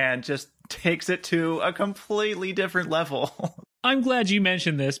this band just takes it to a completely different level. I'm glad you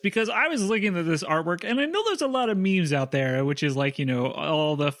mentioned this because I was looking at this artwork and I know there's a lot of memes out there, which is like,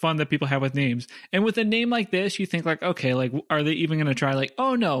 all the fun that people have with names. And with a name like this, you think like, okay, like, are they even going to try? Like,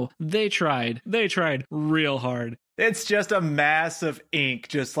 oh no, they tried real hard. It's just a mass of ink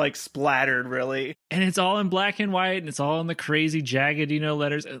just like splattered, really. And it's all in black and white and it's all in the crazy jagged,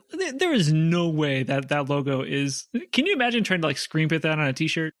 letters. There is no way that logo is. Can you imagine trying to like screen print that on a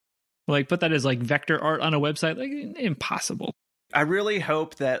t-shirt? Like put that as like vector art on a website? Like impossible. I really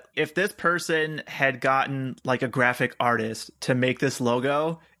hope that if this person had gotten like a graphic artist to make this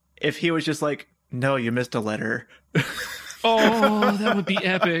logo, if he was just like, no, you missed a letter. Oh, that would be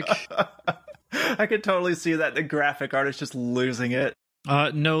epic. I could totally see that, the graphic artist just losing it.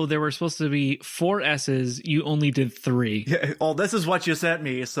 No, there were supposed to be 4 S's. You only did 3. Yeah, well, this is what you sent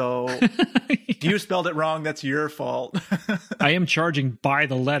me, so if you spelled it wrong, that's your fault. I am charging by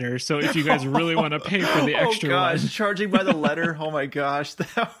the letter, so if you guys really want to pay for the extra one. Charging by the letter? Oh my gosh,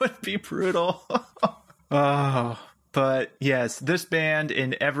 that would be brutal. Oh, but yes, this band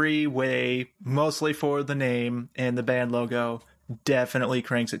in every way, mostly for the name and the band logo, definitely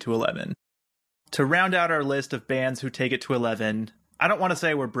cranks it to 11. To round out our list of bands who take it to 11, I don't want to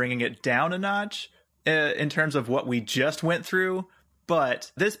say we're bringing it down a notch in terms of what we just went through,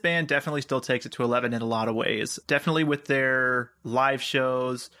 but this band definitely still takes it to 11 in a lot of ways. Definitely with their live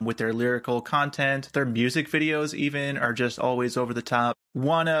shows, with their lyrical content, their music videos even are just always over the top.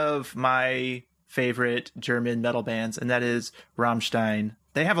 One of my favorite German metal bands, and that is Rammstein.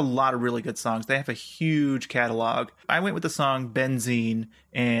 They have a lot of really good songs. They have a huge catalog. I went with the song Benzene,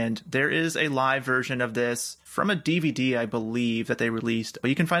 and there is a live version of this from a DVD, I believe, that they released. But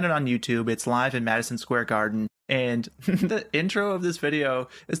you can find it on YouTube. It's live in Madison Square Garden. And the intro of this video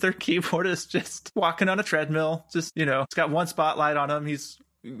is their keyboardist just walking on a treadmill. Just, it's got one spotlight on him. He's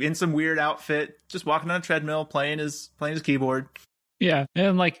in some weird outfit, just walking on a treadmill, playing his keyboard. Yeah. And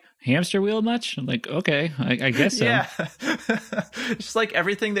I'm like, hamster wheel much? I'm like, okay, I guess so. Yeah. Just like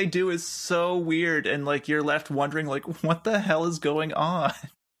everything they do is so weird. And like you're left wondering, like, what the hell is going on?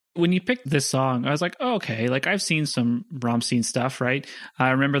 When you picked this song, I was like, oh, okay, like I've seen some Rammstein stuff, right?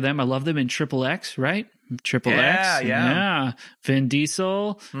 I remember them. I love them in Triple X, right? Triple X. Yeah. Vin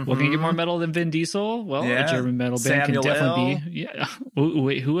Diesel. Mm-hmm. What can get more metal than Vin Diesel? Well, a German metal band Samuel can definitely be. Yeah.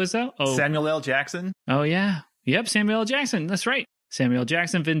 Wait, who was that? Oh, Samuel L. Jackson. Oh, yeah. Yep, Samuel L. Jackson. That's right. Samuel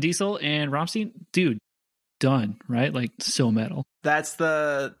Jackson, Vin Diesel, and Rammstein. Dude, done, right? Like, so metal. That's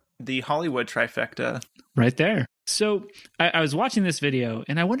the Hollywood trifecta. Right there. So I was watching this video,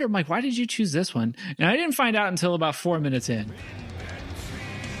 and I wondered, Mike, why did you choose this one? And I didn't find out until about 4 minutes in.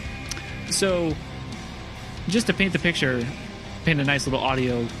 So just to paint the picture, paint a nice little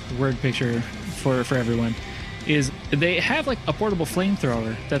audio word picture for everyone, is they have like a portable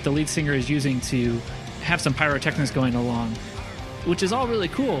flamethrower that the lead singer is using to have some pyrotechnics going along, which is all really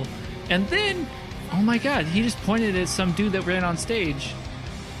cool. And then, oh my God, he just pointed at some dude that ran on stage,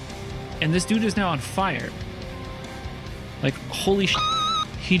 and this dude is now on fire. Like, holy shit,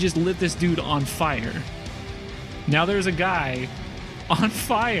 he just lit this dude on fire. Now there's a guy on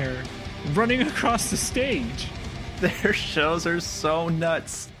fire running across the stage. Their shows are so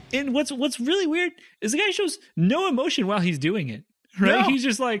nuts. And what's really weird is the guy shows no emotion while he's doing it, right? No. He's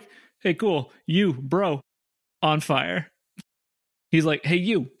just like, hey, cool, you, bro, on fire. He's like, hey,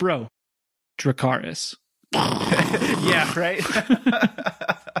 you, bro, Dracarys. Yeah, right?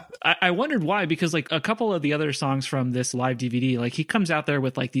 I wondered why, because like a couple of the other songs from this live DVD, like he comes out there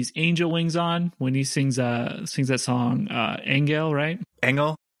with like these angel wings on when he sings that song, Engel, right?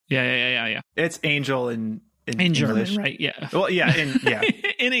 Engel? Yeah. It's angel in English. German, right? Yeah. Well, yeah,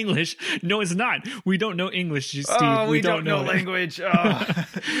 in English. No, it's not. We don't know English, Steve. Oh, we don't know language. Oh.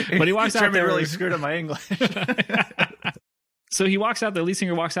 But he walks out there. Really screwed up my English. So he walks out, the lead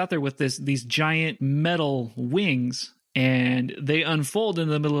singer walks out there with these giant metal wings, and they unfold in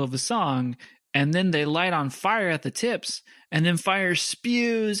the middle of the song, and then they light on fire at the tips, and then fire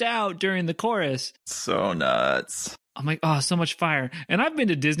spews out during the chorus. So nuts. I'm like, oh, so much fire. And I've been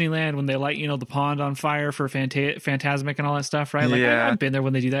to Disneyland when they light, the pond on fire for Fantasmic and all that stuff, right? Like, yeah. I've been there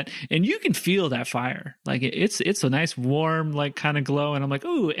when they do that, and you can feel that fire. Like, it's a nice, warm, like, kind of glow, and I'm like,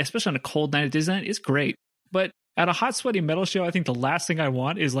 ooh, especially on a cold night at Disneyland, it's great. But at a hot, sweaty metal show, I think the last thing I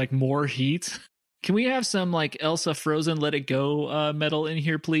want is, like, more heat. Can we have some, like, Elsa Frozen Let It Go metal in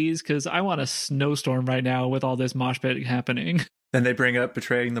here, please? Because I want a snowstorm right now with all this mosh pit happening. Then they bring up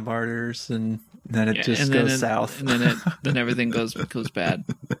Betraying the Martyrs, and then it just goes south. And then everything goes bad.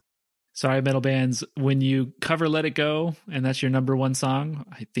 Sorry, metal bands. When you cover Let It Go, and that's your number one song,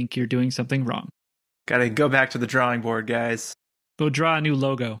 I think you're doing something wrong. Gotta go back to the drawing board, guys. Go draw a new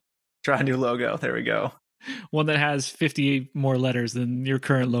logo. Draw a new logo. There we go. One that has 50 more letters than your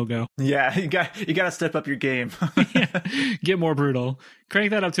current logo. Yeah, you got to step up your game. Yeah. Get more brutal. Crank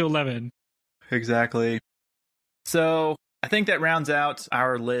that up to 11. Exactly. So I think that rounds out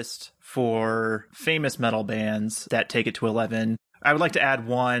our list for famous metal bands that take it to 11. I would like to add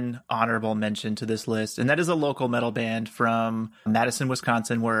one honorable mention to this list, and that is a local metal band from Madison,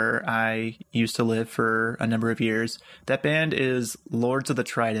 Wisconsin, where I used to live for a number of years. That band is Lords of the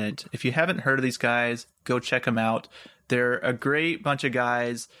Trident. If you haven't heard of these guys, go check them out. They're a great bunch of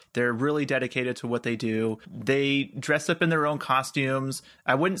guys. They're really dedicated to what they do. They dress up in their own costumes.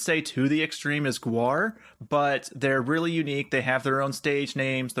 I wouldn't say to the extreme as Gwar, but they're really unique. They have their own stage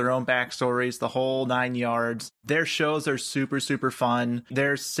names, their own backstories, the whole 9 yards. Their shows are super, super fun.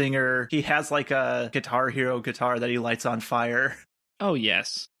 Their singer, he has like a Guitar Hero guitar that he lights on fire. Oh,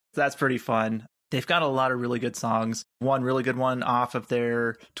 yes. That's pretty fun. They've got a lot of really good songs. One really good one off of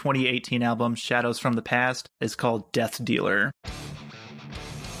their 2018 album, Shadows from the Past, is called Death Dealer.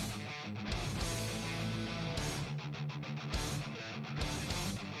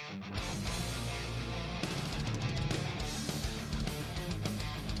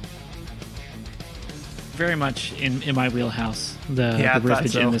 Very much in my wheelhouse, the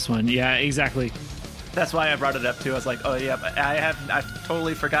riffage in this one. Yeah, exactly. That's why I brought it up too. I was like, oh yeah, I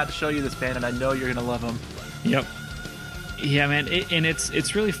totally forgot to show you this band, and I know you're gonna love them. Yep. Yeah, man, and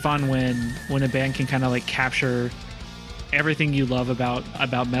it's really fun when a band can kind of like capture everything you love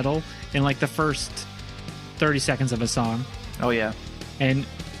about metal in like the first 30 seconds of a song. Oh yeah. And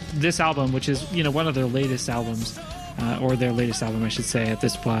this album, which is, you know, one of their latest albums, or their latest album, I should say, at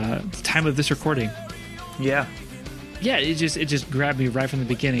this time of this recording. Yeah. Yeah, it just grabbed me right from the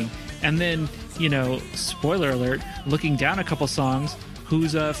beginning. And then, you know, spoiler alert, looking down a couple songs,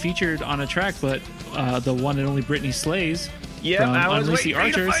 who's featured on a track, but the one and only Britney Slays. Yeah, I was Unleash the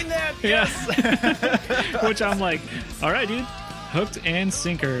waiting Archers. to find that. Yes. Yeah. Which I'm like, all right, dude. Hooked and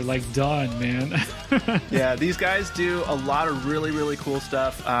sinker, like done, man. Yeah, these guys do a lot of really, really cool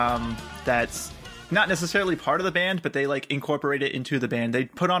stuff that's not necessarily part of the band, but they like incorporate it into the band. They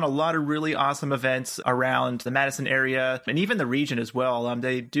put on a lot of really awesome events around the Madison area and even the region as well.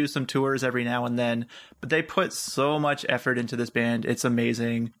 They do some tours every now and then, but they put so much effort into this band. It's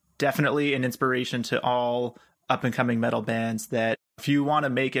amazing. Definitely an inspiration to all up-and-coming metal bands that if you want to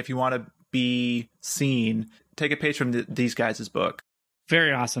make it, if you want to be seen, take a page from these guys' book.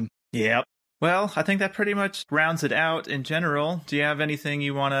 Very awesome. Yep. Well, I think that pretty much rounds it out in general. Do you have anything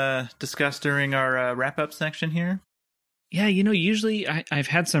you want to discuss during our wrap-up section here? Yeah, you know, usually I've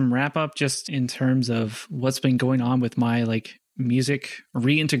had some wrap-up just in terms of what's been going on with my, like, music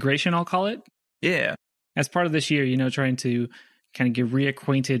reintegration, I'll call it. Yeah. As part of this year, you know, trying to kind of get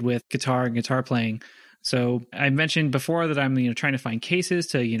reacquainted with guitar and guitar playing. So I mentioned before that I'm, you know, trying to find cases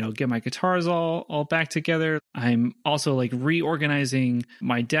to, you know, get my guitars all back together. I'm also like reorganizing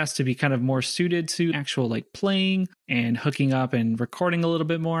my desk to be kind of more suited to actual like playing and hooking up and recording a little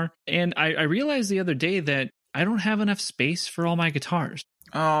bit more. And I realized the other day that I don't have enough space for all my guitars.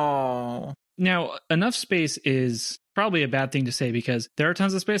 Oh. Now, enough space is probably a bad thing to say because there are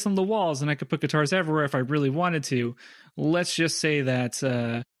tons of space on the walls and I could put guitars everywhere if I really wanted to. Let's just say that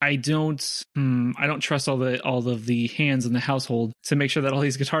I don't trust all of the hands in the household to make sure that all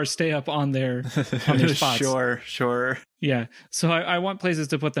these guitars stay up on their spots. Sure. Yeah. So I want places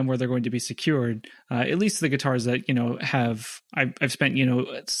to put them where they're going to be secured. At least the guitars that, you know, I've spent, you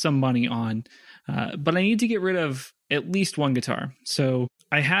know, some money on. But I need to get rid of at least one guitar. So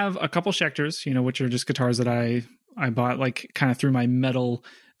I have a couple Schecters, you know, which are just guitars that I bought like kind of through my metal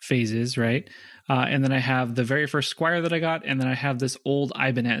phases, right? And then I have the very first Squier that I got, and then I have this old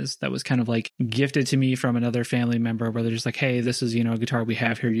Ibanez that was kind of like gifted to me from another family member where they're just like, hey, this is, you know, a guitar we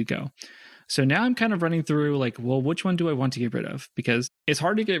have, here you go. So now I'm kind of running through like, well, which one do I want to get rid of? Because it's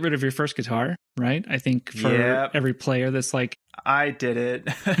hard to get rid of your first guitar, right? I think for every player that's like, I did it.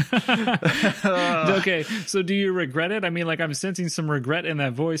 Okay, so do you regret it? I mean, like I'm sensing some regret in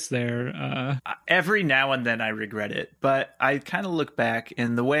that voice there. Every now and then I regret it, but I kind of look back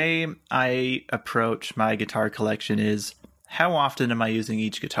and the way I approach my guitar collection is how often am I using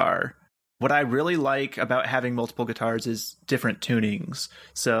each guitar? What I really like about having multiple guitars is different tunings.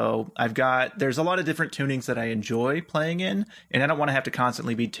 So there's a lot of different tunings that I enjoy playing in, and I don't want to have to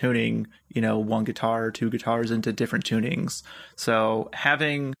constantly be tuning, you know, one guitar or two guitars into different tunings. So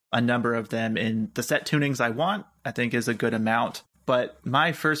having a number of them in the set tunings I want, I think is a good amount. But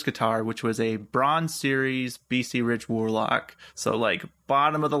my first guitar, which was a Bronze Series BC Rich Warlock, so like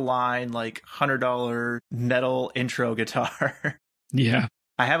bottom of the line, like $100 metal intro guitar. Yeah.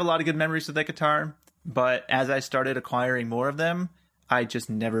 I have a lot of good memories with that guitar, but as I started acquiring more of them, I just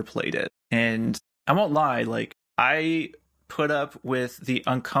never played it. And I won't lie, like I put up with the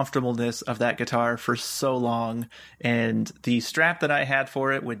uncomfortableness of that guitar for so long, and the strap that I had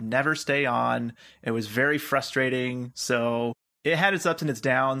for it would never stay on. It was very frustrating. So it had its ups and its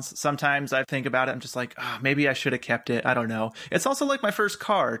downs. Sometimes I think about it, I'm just like, oh, maybe I should have kept it. I don't know. It's also like my first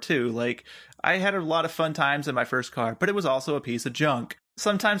car too. Like I had a lot of fun times in my first car, but it was also a piece of junk.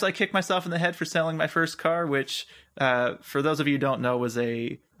 Sometimes I kick myself in the head for selling my first car, which, for those of you who don't know, was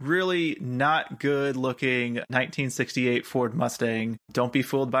a really not good looking 1968 Ford Mustang. Don't be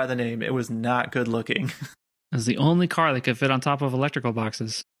fooled by the name. It was not good looking. It was the only car that could fit on top of electrical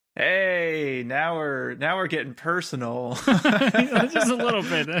boxes. Hey, now we're getting personal. Just a little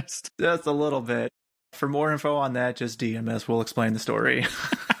bit. Just a little bit. For more info on that, just DM us. We'll explain the story.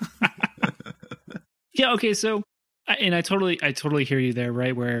 Yeah, okay, so and I totally hear you there,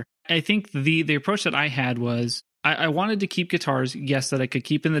 right? Where I think the approach that I had was I wanted to keep guitars, yes, that I could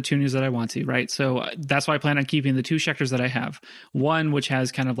keep in the tunings that I want to, right? So that's why I plan on keeping the two Schecters that I have. One, which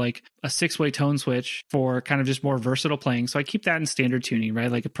has kind of like a 6-way tone switch for kind of just more versatile playing. So I keep that in standard tuning,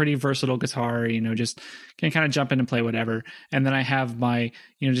 right? Like a pretty versatile guitar, you know, just can kind of jump in and play whatever. And then I have my,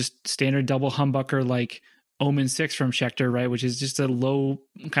 you know, just standard double humbucker like Omen 6 from Schecter, right? Which is just a low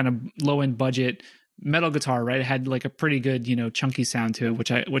end budget metal guitar, right? It had like a pretty good, you know, chunky sound to it,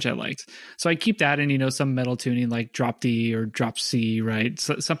 which I liked. So I keep that in, you know, some metal tuning like drop D or drop C, right?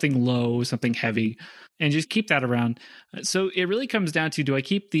 So something low, something heavy. and just keep that around. So it really comes down to, do I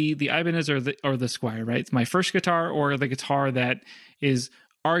keep the Ibanez or the Squier, right? It's my first guitar, or the guitar that is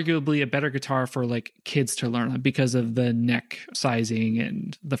arguably a better guitar for like kids to learn on because of the neck sizing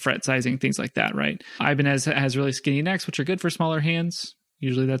and the fret sizing, things like that, right? Ibanez has really skinny necks, which are good for smaller hands.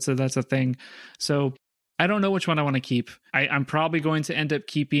 Usually that's a thing. So I don't know which one I want to keep. I'm probably going to end up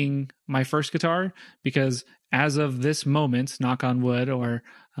keeping my first guitar, because as of this moment, knock on wood, or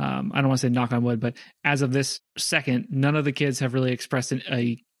I don't want to say knock on wood, but as of this second, none of the kids have really expressed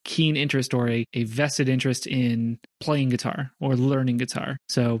a keen interest or a vested interest in playing guitar or learning guitar.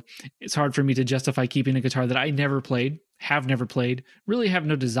 So it's hard for me to justify keeping a guitar that I never played, really have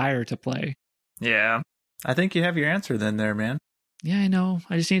no desire to play. Yeah. I think you have your answer then there, man. Yeah, I know.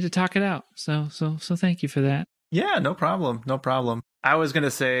 I just need to talk it out. So thank you for that. Yeah, no problem. No problem. I was going to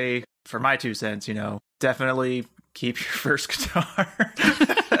say, for my 2 cents, definitely keep your first guitar.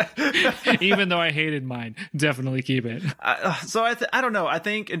 Even though I hated mine, definitely keep it. So I don't know. I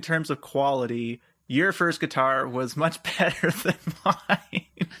think in terms of quality, your first guitar was much better than mine.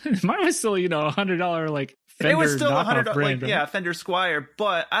 Mine was still, $100 like Fender. It was still $100, brand, right? Fender Squier.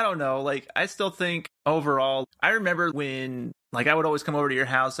 But I don't know. Like, I still think overall, I remember when, like, I would always come over to your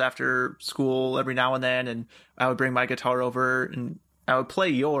house after school every now and then, and I would bring my guitar over and I would play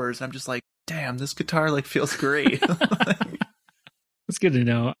yours. I'm just like, damn, this guitar like feels great. That's good to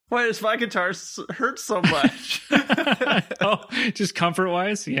know. Why does my guitar hurt so much? Oh, just comfort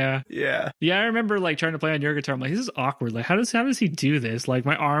wise? Yeah. Yeah. Yeah, I remember like trying to play on your guitar. I'm like, this is awkward. Like, how does he do this? Like,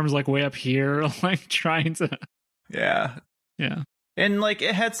 my arm's like way up here, like trying to. Yeah. Yeah. And like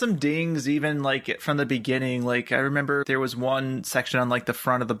it had some dings even like from the beginning. Like I remember there was one section on like the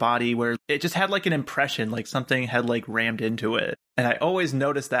front of the body where it just had like an impression, like something had like rammed into it. And I always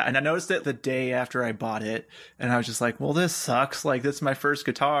noticed that. And I noticed it the day after I bought it. And I was just like, well, this sucks. Like, this is my first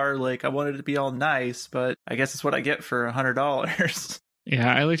guitar. Like, I wanted it to be all nice, but I guess it's what I get for $100.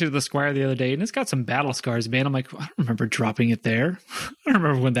 Yeah, I looked at the Squier the other day, and it's got some battle scars, man. I'm like, I don't remember dropping it there. I don't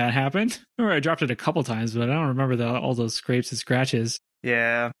remember when that happened. I remember I dropped it a couple times, but I don't remember all those scrapes and scratches.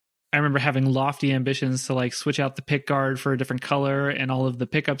 Yeah. I remember having lofty ambitions to like switch out the pick guard for a different color and all of the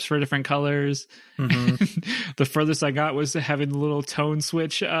pickups for different colors. Mm-hmm. The furthest I got was having the little tone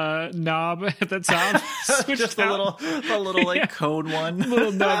switch knob at the top. Just the little like cone one.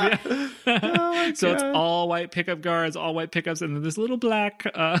 Little knob, yeah. Oh so it's all white pickup guards, all white pickups, and then this little black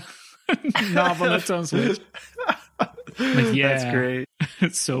knob on the tone switch. Like, yeah, that's great.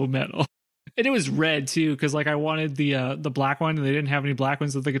 It's so metal. And it was red too, because like I wanted the black one, and they didn't have any black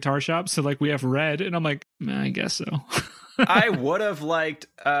ones at the guitar shop. So like we have red, and I'm like, I guess so. I would have liked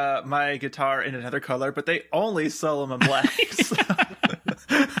my guitar in another color, but they only sell them in black.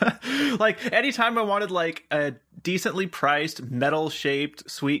 Like anytime I wanted like a decently priced metal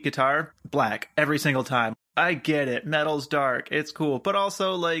shaped sweet guitar, black every single time. I get it. Metal's dark. It's cool. But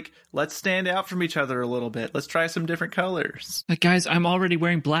also, like, let's stand out from each other a little bit. Let's try some different colors. Like, guys, I'm already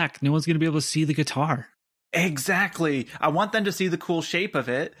wearing black. No one's going to be able to see the guitar. Exactly. I want them to see the cool shape of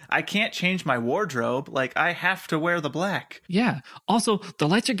it. I can't change my wardrobe. Like, I have to wear the black. Yeah. Also, the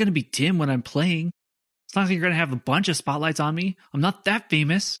lights are going to be dim when I'm playing. It's not like you're going to have a bunch of spotlights on me. I'm not that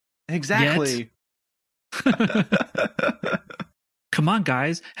famous. Exactly. Come on,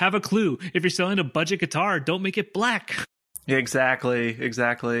 guys, have a clue. If you're selling a budget guitar, don't make it black. Exactly.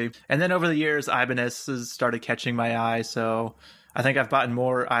 And then over the years, Ibanez started catching my eye, so I think I've bought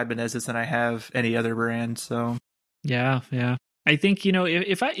more Ibanez's than I have any other brand, so. Yeah. I think,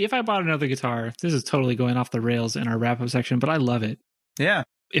 if I bought another guitar, this is totally going off the rails in our wrap-up section, but I love it. Yeah.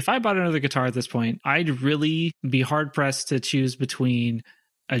 If I bought another guitar at this point, I'd really be hard-pressed to choose between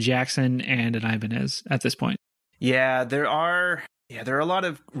a Jackson and an Ibanez at this point. Yeah, there are a lot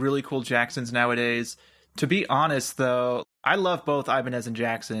of really cool Jacksons nowadays. To be honest, though, I love both Ibanez and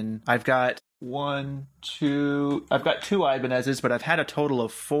Jackson. I've got two Ibanez's, but I've had a total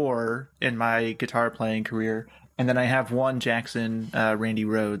of 4 in my guitar playing career. And then I have one Jackson Randy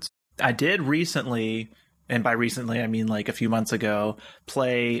Rhoads. I did recently, and by recently I mean like a few months ago,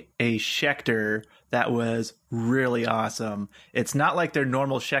 play a Schecter that was really awesome. It's not like their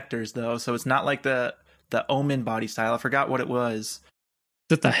normal Schecters, though, so it's not like the Omen body style. I forgot what it was.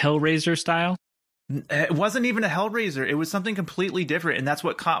 Is it the Hellraiser style? It wasn't even a Hellraiser. It was something completely different, and that's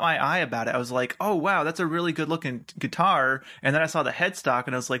what caught my eye about it. I was like, oh, wow, that's a really good-looking guitar. And then I saw the headstock,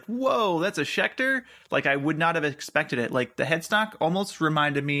 and I was like, whoa, that's a Schecter? Like, I would not have expected it. Like, the headstock almost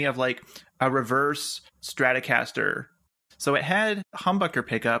reminded me of, like, a reverse Stratocaster. So it had humbucker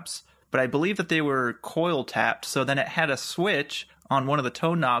pickups, but I believe that they were coil-tapped. So then it had a switch on one of the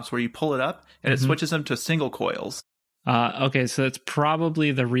tone knobs where you pull it up, and it switches them to single coils. Okay, so it's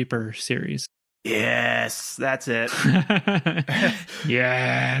probably the Reaper series. Yes, that's it.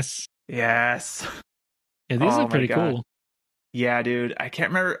 Yes. Yes. Yeah, these Oh are my pretty God. cool. Yeah, dude. I can't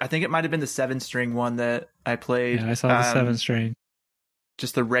remember. I think it might have been the 7-string one that I played. Yeah, I saw the 7-string.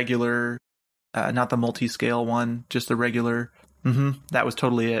 Just the regular, not the multi-scale one, just the regular. That was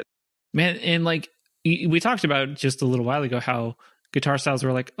totally it. Man, and like we talked about just a little while ago how guitar styles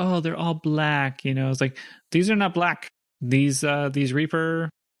were like, oh, they're all black. You know, it's like, these are not black. These Reaper.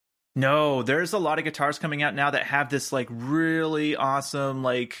 No, there's a lot of guitars coming out now that have this like really awesome,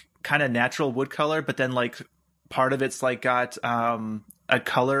 like kind of natural wood color, but then like part of it's like got a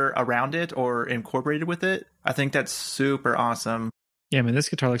color around it or incorporated with it. I think that's super awesome. Yeah, man, this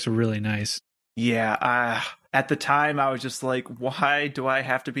guitar looks really nice. Yeah, at the time I was just like, why do I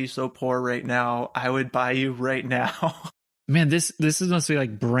have to be so poor right now? I would buy you right now. Man, this must be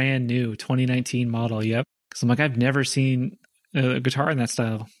like brand new 2019 model. Yep. Because I'm like, I've never seen a guitar in that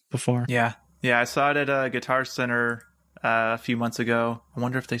style before. Yeah, I saw it at a Guitar Center a few months ago. I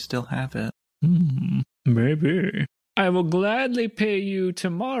wonder if they still have it. Maybe. I will gladly pay you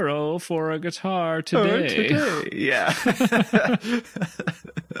tomorrow for a guitar today. Yeah.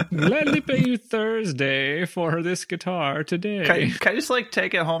 Gladly pay you Thursday for this guitar today. Can I just like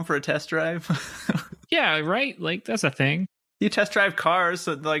take it home for a test drive? Yeah, right? Like, that's a thing. You test drive cars,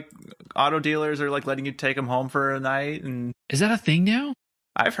 so like auto dealers are like letting you take them home for a night. And Is that a thing now?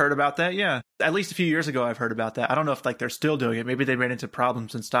 I've heard about that, yeah. At least a few years ago, I've heard about that. I don't know if like they're still doing it. Maybe they ran into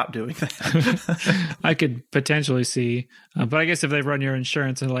problems and stopped doing that. I could potentially see. But I guess if they run your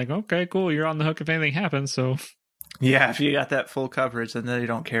insurance and like, okay, cool, you're on the hook if anything happens. So yeah, if you got that full coverage, then they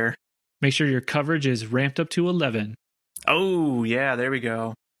don't care. make sure your coverage is ramped up to 11. Oh, yeah, there we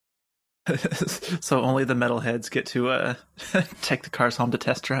go. So only the metalheads get to take the cars home to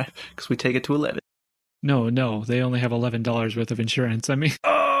test drive because we take it to 11. No, they only have $11 worth of insurance. I mean,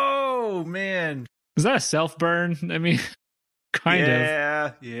 oh man, is that a self burn? I mean, kind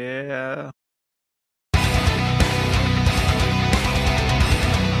of. Yeah.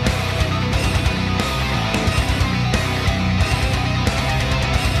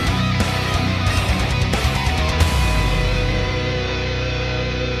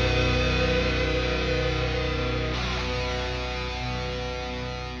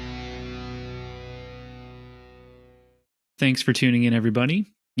 Thanks for tuning in, everybody.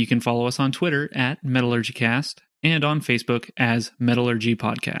 You can follow us on Twitter at MetallurgyCast and on Facebook as Metallurgy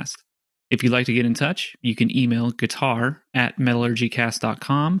Podcast. If you'd like to get in touch, you can email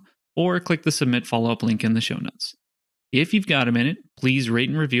guitar@metallurgycast.com or click the submit follow-up link in the show notes. If you've got a minute, please rate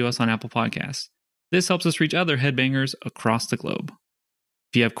and review us on Apple Podcasts. This helps us reach other headbangers across the globe.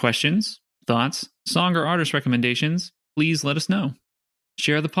 If you have questions, thoughts, song or artist recommendations, please let us know.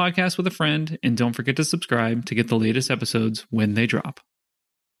 Share the podcast with a friend, and don't forget to subscribe to get the latest episodes when they drop.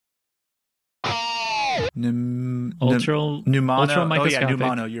 Pneumano. Oh yeah,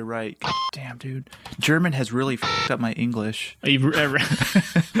 pneumano. You're right. God damn, dude. German has really fucked up my English.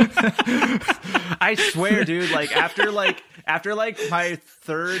 I swear, dude. Like after my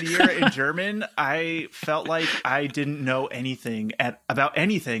third year in German, I felt like I didn't know anything about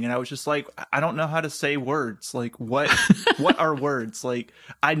anything, and I was just like, I don't know how to say words. Like what are words? Like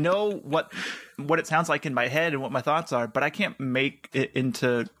I know what it sounds like in my head and what my thoughts are, but I can't make it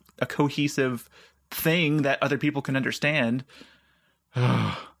into a cohesive thing that other people can understand.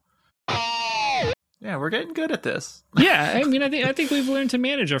 Yeah, we're getting good at this. Yeah, I mean, I think we've learned to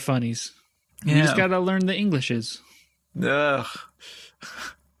manage our funnies. You just gotta learn the Englishes. Ugh.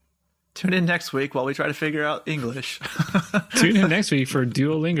 Tune in next week while we try to figure out English. Tune in next week for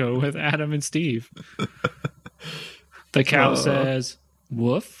Duolingo with Adam and Steve. The cow says,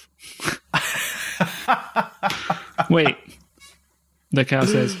 woof. Wait. The cow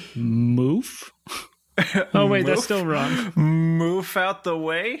says, moof. Oh, wait, that's still wrong. Move out the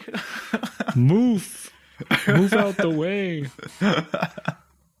way? Move. Move out the way.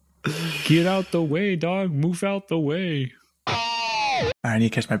 Get out the way, dog. Move out the way. I need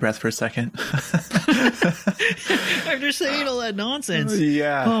to catch my breath for a second. After saying all that nonsense.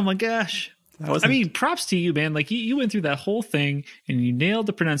 Yeah. Oh, my gosh. I mean, props to you, man. Like you went through that whole thing and you nailed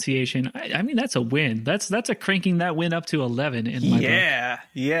the pronunciation. I mean, that's a win. That's a cranking that win up to 11 in my book.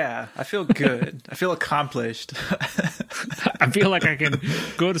 Yeah. I feel good. I feel accomplished. I feel like I can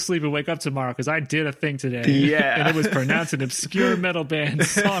go to sleep and wake up tomorrow because I did a thing today. Yeah. And it was pronounce an obscure metal band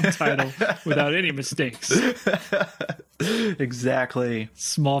song title without any mistakes. Exactly.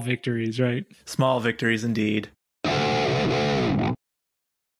 Small victories, right? Small victories indeed.